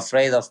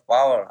 afraid of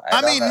power?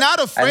 I mean,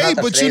 not afraid,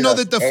 but you know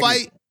that the anything.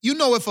 fight,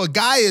 if a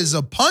guy is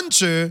a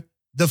puncher,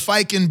 the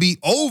fight can be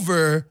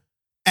over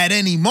at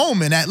any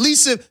moment. At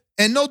least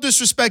and no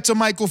disrespect to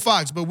Michael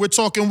Fox, but we're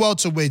talking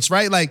welterweights,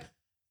 right? Like,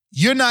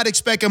 you're not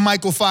expecting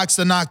Michael Fox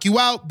to knock you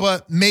out,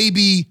 but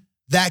maybe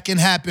that can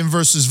happen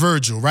versus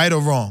Virgil, right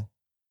or wrong?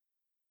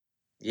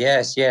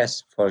 Yes,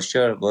 for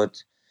sure.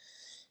 But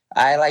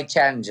I like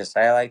challenges.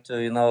 I like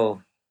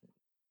to,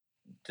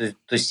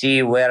 to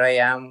see where I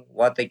am,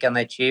 what I can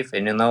achieve,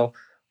 and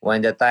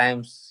when the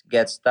times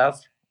get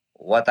tough,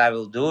 what I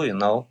will do.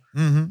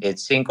 Mm-hmm.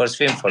 It's sink or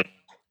swim for me.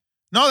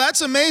 No,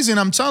 that's amazing.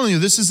 I'm telling you,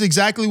 this is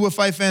exactly what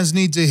fight fans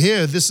need to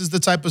hear. This is the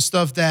type of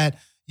stuff that,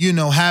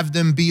 have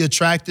them be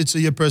attracted to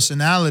your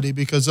personality,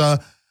 because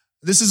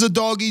this is a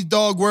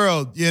dog-eat-dog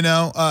world,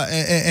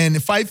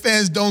 and fight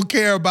fans don't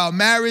care about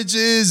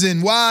marriages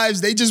and wives.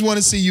 They just want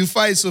to see you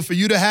fight. So for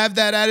you to have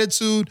that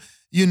attitude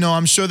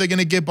I'm sure they're going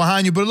to get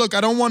behind you. But look,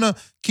 I don't want to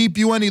keep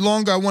you any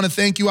longer. I want to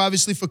thank you,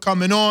 obviously, for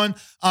coming on.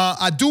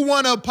 I do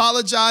want to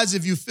apologize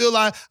if you feel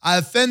I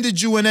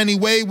offended you in any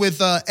way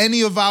with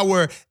any of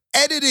our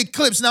edited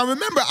clips. Now,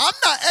 remember, I'm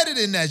not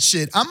editing that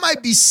shit. I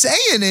might be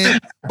saying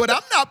it, but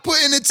I'm not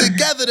putting it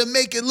together to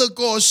make it look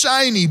all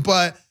shiny.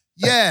 But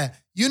yeah,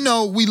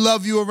 we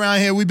love you around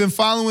here. We've been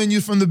following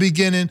you from the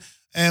beginning,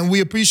 and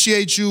we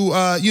appreciate you,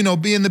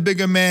 being the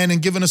bigger man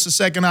and giving us a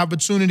second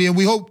opportunity. And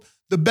we hope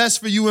the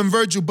best for you and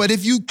Virgil. But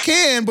if you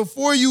can,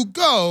 before you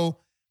go,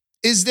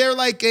 is there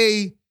like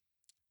a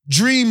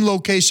dream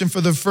location for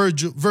the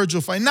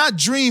Virgil fight? Not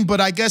dream, but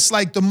I guess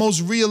like the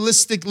most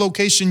realistic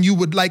location you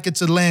would like it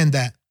to land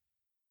at.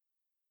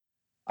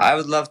 I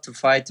would love to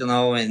fight, in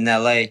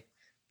LA.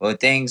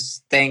 But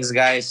thanks,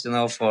 guys,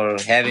 for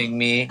having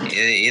me.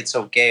 It's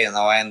okay,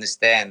 I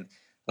understand.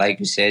 Like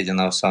you said,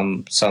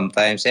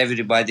 sometimes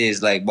everybody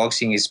is like,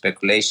 boxing is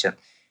speculation,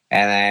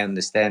 and I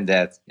understand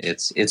that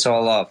it's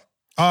all love.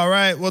 All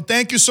right. Well,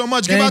 thank you so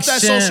much. Give out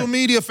that social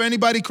media for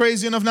anybody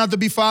crazy enough not to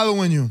be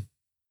following you.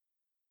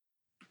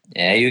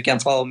 Yeah, you can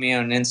follow me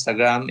on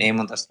Instagram,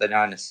 Eamon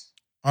Castellanos.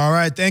 All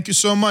right, thank you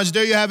so much.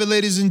 There you have it,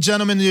 ladies and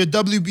gentlemen. Your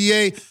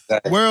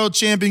WBA world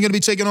champion going to be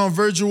taking on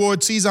Virgil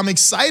Ortiz. I'm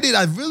excited.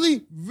 I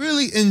really,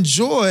 really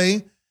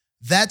enjoy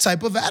that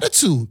type of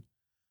attitude.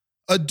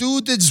 A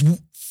dude that's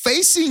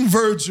facing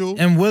Virgil.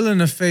 And willing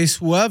to face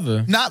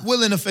whoever. Not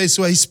willing to face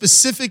whoever. He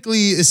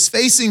specifically is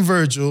facing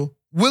Virgil,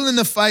 willing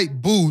to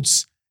fight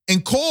Boots,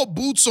 and called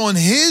Boots on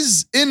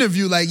his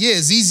interview like, yeah,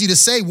 it's easy to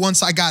say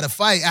once I got to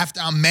fight after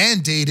I'm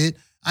mandated.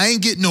 I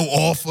ain't getting no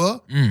offer.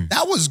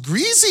 That was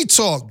greasy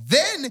talk.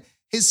 Then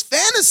his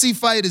fantasy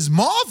fight is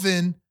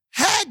Marvin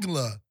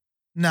Hagler.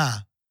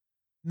 Nah.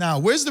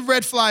 Where's the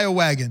red flyer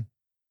wagon?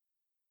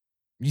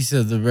 You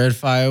said the red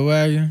fire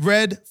wagon?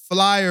 Red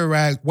flyer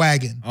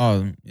wagon.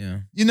 Oh,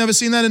 yeah. You never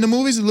seen that in the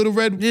movies? A little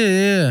red?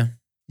 Yeah.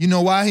 You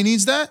know why he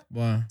needs that?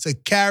 Why? To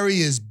carry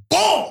his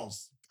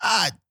balls.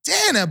 God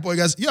damn, that boy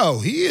guys. Yo,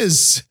 he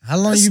is. How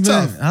long you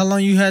been? How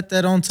long you had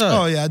that on tuck?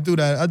 Oh yeah, I do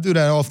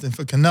that often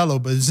for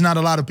Canelo, but it's not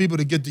a lot of people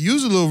that get to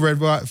use a little red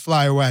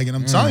flyer wagon.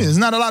 I'm telling you, there's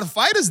not a lot of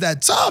fighters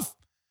that tough.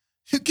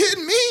 You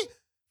kidding me?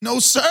 No,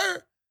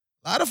 sir.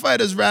 A lot of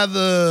fighters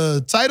rather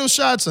title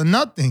shots or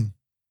nothing.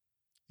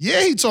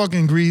 Yeah, he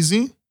talking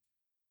greasy.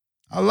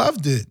 I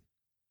loved it.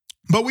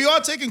 But we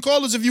are taking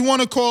callers if you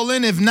want to call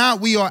in. If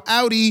not, we are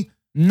outie.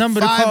 Number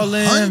to call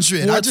in,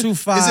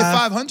 425. Is it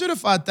 500 or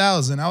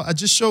 5,000? I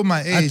just showed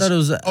my age. I thought it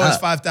was. It's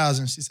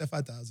 5,000. She said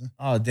 5,000.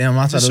 Oh, damn.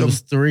 I thought it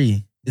was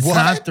 3. It's what?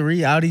 Not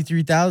 3. Audi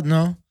 3000,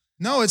 no?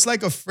 No, it's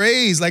like a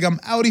phrase. Like I'm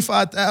Audi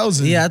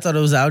 5,000. Yeah, I thought it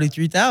was Audi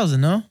 3000,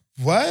 no?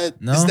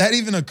 What? No. Is that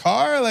even a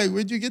car? Like,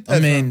 where'd you get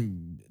that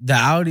from? The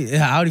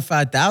Audi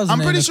 5000.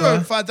 I'm pretty sure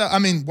 5,000. I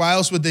mean, why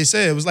else would they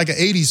say it? It was like an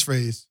 80s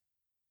phrase.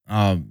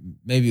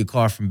 Maybe a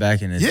car from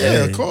back in the day.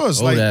 Yeah, of course.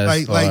 Like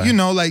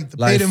the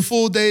paid in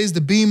full days,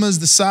 the Beamers,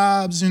 the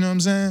Saabs, you know what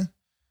I'm saying?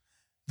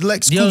 The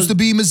Lex Coupes, the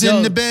Beamers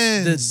in the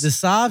Benz. The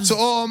Saabs? To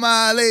all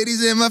my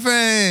ladies and my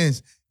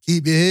friends,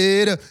 keep your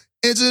head up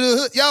into the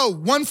hood. Yo,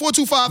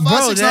 1-425-569-52.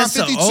 Bro, that's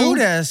an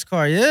old-ass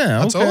car,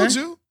 yeah. I told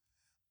you.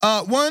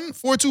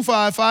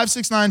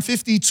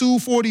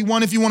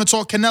 1-425-569-5241. If you want to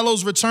talk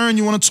Canelo's return,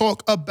 you want to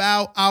talk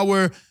about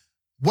our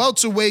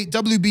welterweight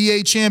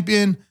WBA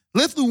champion,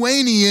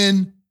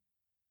 Lithuanian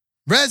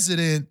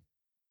resident,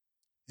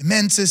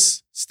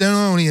 Mentis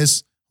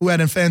Stenonius, who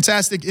had a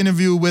fantastic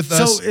interview with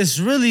us. So it's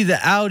really the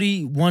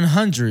Audi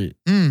 100,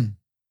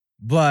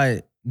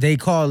 but they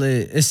call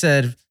it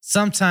said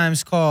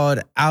sometimes called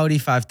Audi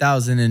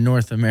 5000 in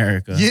North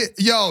America. Yeah,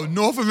 yo,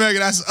 North America,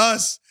 that's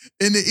us.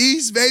 In the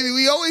East, baby,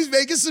 we always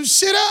making some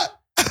shit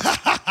up.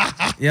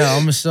 Yeah,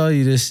 I'm going to show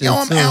you this shit Yo,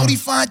 I'm too. Audi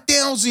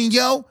 5000,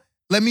 yo.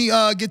 Let me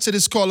get to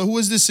this caller. Who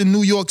is this in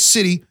New York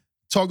City?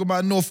 Talking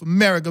about North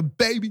America,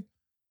 baby.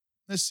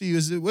 Let's see,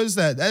 what is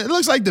that? It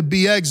looks like the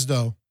BX,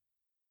 though.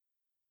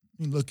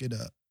 Let me look it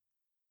up.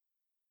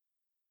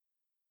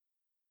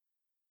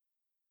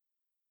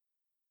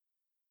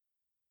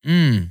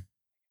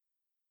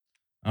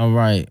 All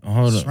right,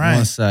 hold on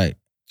one sec.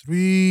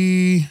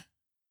 3.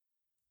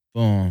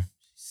 Boom.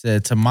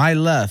 Said to my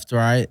left,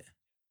 right?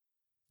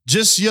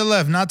 Just your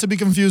left, not to be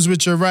confused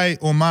with your right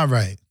or my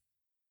right.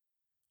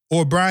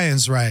 Or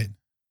Brian's right.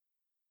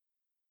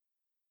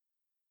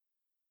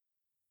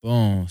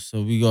 Boom.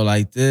 So we go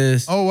like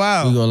this. Oh,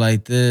 wow. We go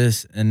like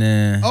this, and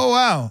then... Oh,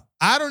 wow.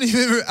 I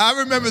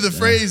remember the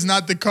phrase,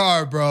 not the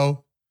car,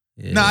 bro.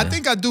 Yeah. Nah, I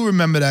think I do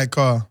remember that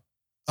car.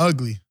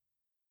 Ugly.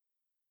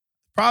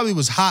 Probably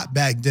was hot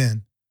back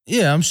then.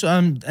 Yeah, I'm sure.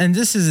 And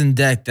this isn't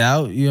decked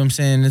out. You know what I'm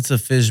saying? It's a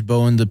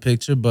fishbowl in the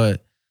picture,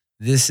 but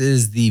this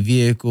is the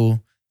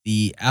vehicle,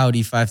 the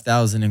Audi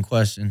 5000 in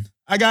question.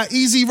 I got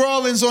Easy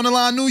Rawlins on the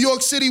line, New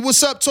York City.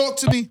 What's up? Talk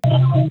to me.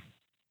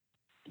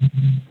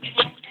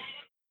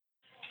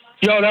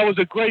 Yo, that was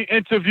a great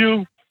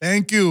interview.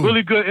 Thank you.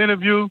 Really good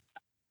interview.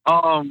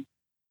 I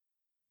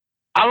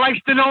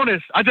like Stenonius.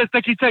 I just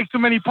think he takes too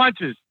many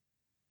punches.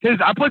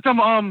 I put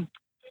some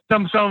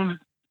what's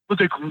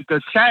it,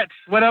 the chats,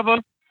 whatever,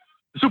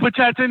 super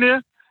chats in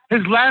there.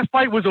 his last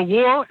fight was a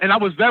war, and I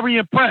was very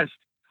impressed.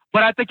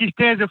 But I think he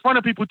stands in front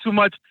of people too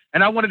much,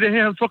 and I wanted to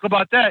hear him talk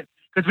about that.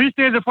 Because if he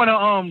stands in front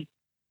of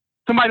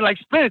somebody like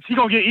Spence, he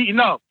gonna get eaten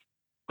up.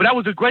 But that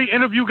was a great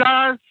interview,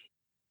 guys.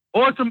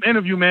 Awesome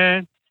interview,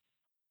 man.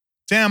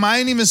 Damn, I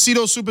didn't even see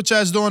those super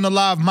chats during the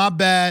live. My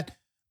bad.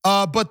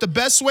 But the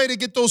best way to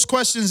get those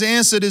questions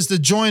answered is to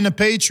join the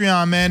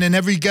Patreon, man. And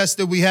every guest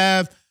that we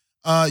have,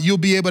 you'll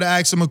be able to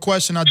ask them a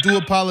question. I do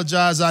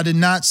apologize. I did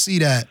not see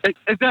that.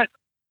 Is that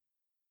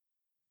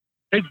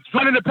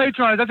joining the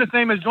Patreon? Is that the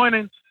same as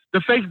joining the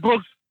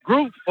Facebook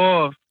group?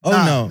 Or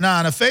no.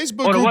 Nah, the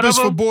Facebook group is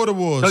for Border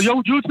Wars. The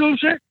YouTube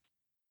shit?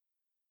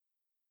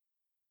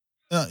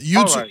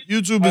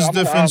 YouTube is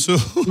different too.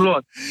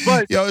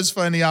 But yo, it's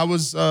funny. I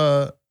was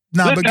listen,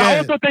 but I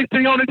also think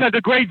Sionis has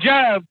a great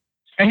jab,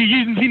 and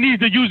he needs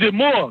to use it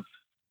more.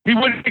 He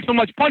wouldn't take so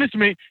much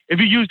punishment if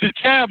he used his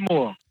jab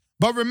more.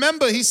 But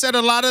remember, he said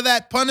a lot of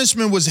that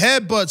punishment was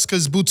headbutts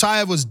because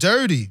Butayev was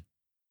dirty.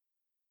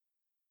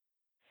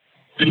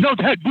 No,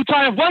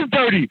 Butayev was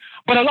dirty,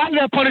 but a lot of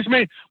that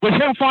punishment was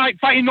him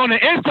fighting on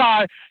the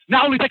inside,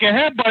 not only taking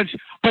headbutts,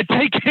 but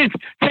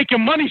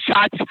taking money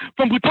shots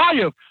from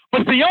Butayev.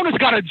 But Sionis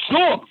got a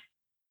jaw.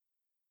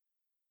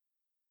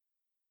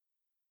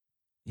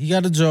 He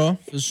got a jaw,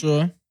 for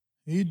sure.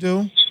 He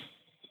do.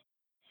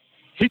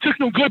 He took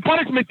some good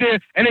punishment there,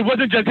 and it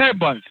wasn't just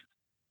headbutts.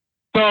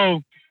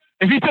 So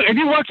if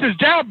he works his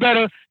jab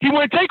better, he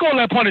wouldn't take all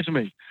that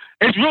punishment.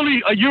 It's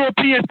really a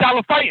European style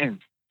of fighting.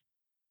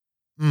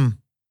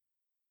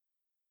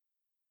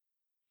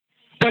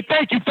 But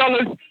thank you,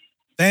 fellas.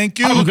 Thank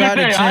you. You got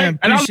it, champ.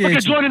 And I'm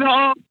Appreciate you. joining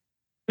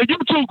the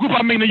YouTube group.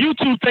 The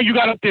YouTube thing you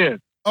got up there.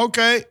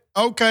 Okay.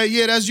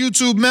 Yeah, that's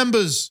YouTube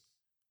members.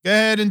 Go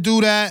ahead and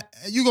do that.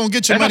 You're going to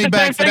get your money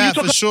back for that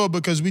for sure,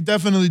 because we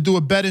definitely do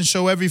a betting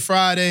show every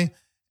Friday,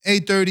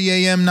 8:30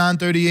 a.m.,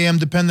 9:30 a.m.,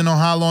 depending on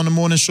how long the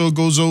morning show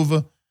goes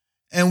over.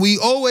 And we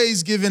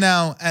always giving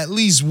out at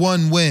least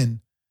one win.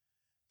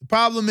 The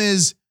problem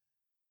is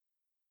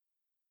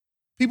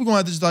people going to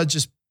have to start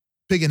just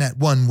picking that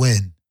one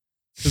win.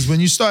 Because when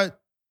you start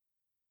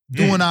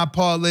doing our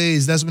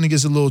parlays, that's when it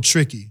gets a little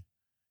tricky.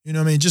 You know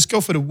what I mean? Just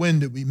go for the win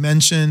that we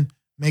mentioned,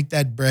 make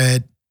that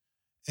bread,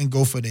 and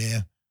go for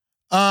there.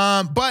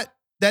 But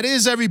that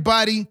is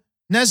everybody.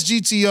 Nest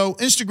GTO,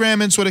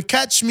 Instagram and Twitter.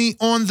 Catch me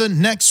on the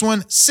next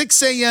one,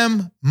 6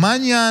 a.m.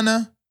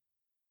 mañana.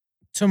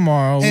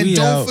 Tomorrow. And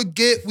don't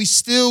forget, we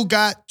still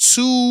got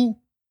 2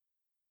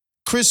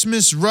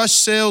 Christmas rush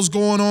sales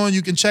going on.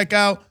 You can check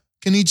out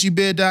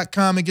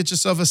KenichiBeard.com and get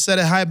yourself a set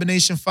of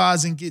Hibernation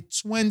 5s and get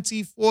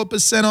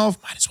 24%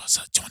 off. Might as well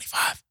sell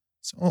 25.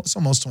 It's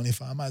almost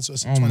 25. Might as well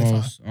sell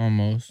 25.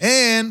 Almost.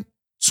 And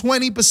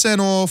 20%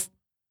 off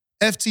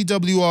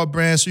FTWR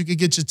brand, so you can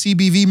get your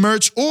TBV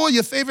merch or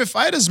your favorite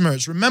fighters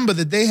merch. Remember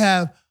that they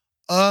have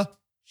a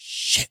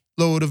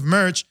shitload of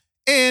merch,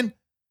 and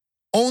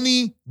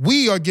only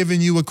we are giving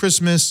you a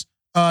Christmas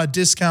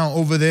discount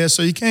over there,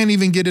 so you can't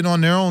even get it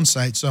on their own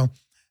site. So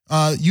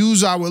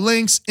use our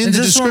links in the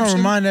description. I just want to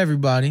remind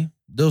everybody,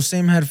 those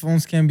same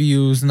headphones can be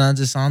used not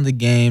just on the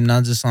game,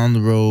 not just on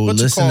the road,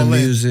 listen to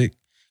music,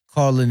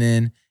 calling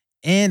in.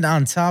 And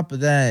on top of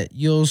that,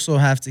 you also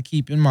have to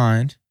keep in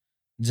mind,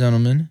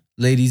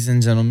 ladies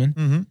and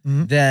gentlemen,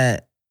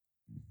 that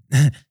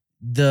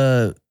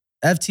the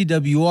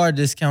FTWR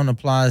discount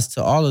applies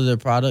to all of their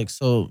products.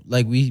 So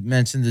like we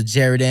mentioned, the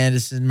Jared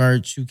Anderson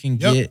merch you can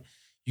get.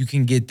 You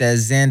can get that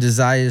Xander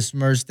Zayas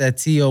merch, that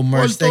T.O.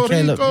 merch, that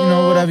Caleb,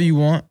 whatever you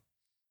want.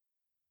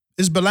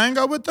 Is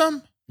Belanga with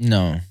them?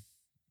 No.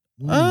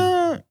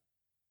 Yeah,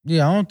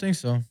 I don't think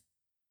so.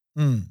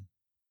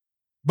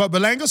 But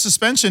Belanga's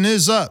suspension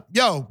is up.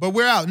 Yo, but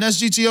we're out.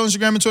 Nest GTO,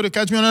 Instagram and Twitter.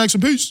 Catch me on the next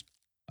one. Peace.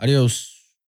 Adios.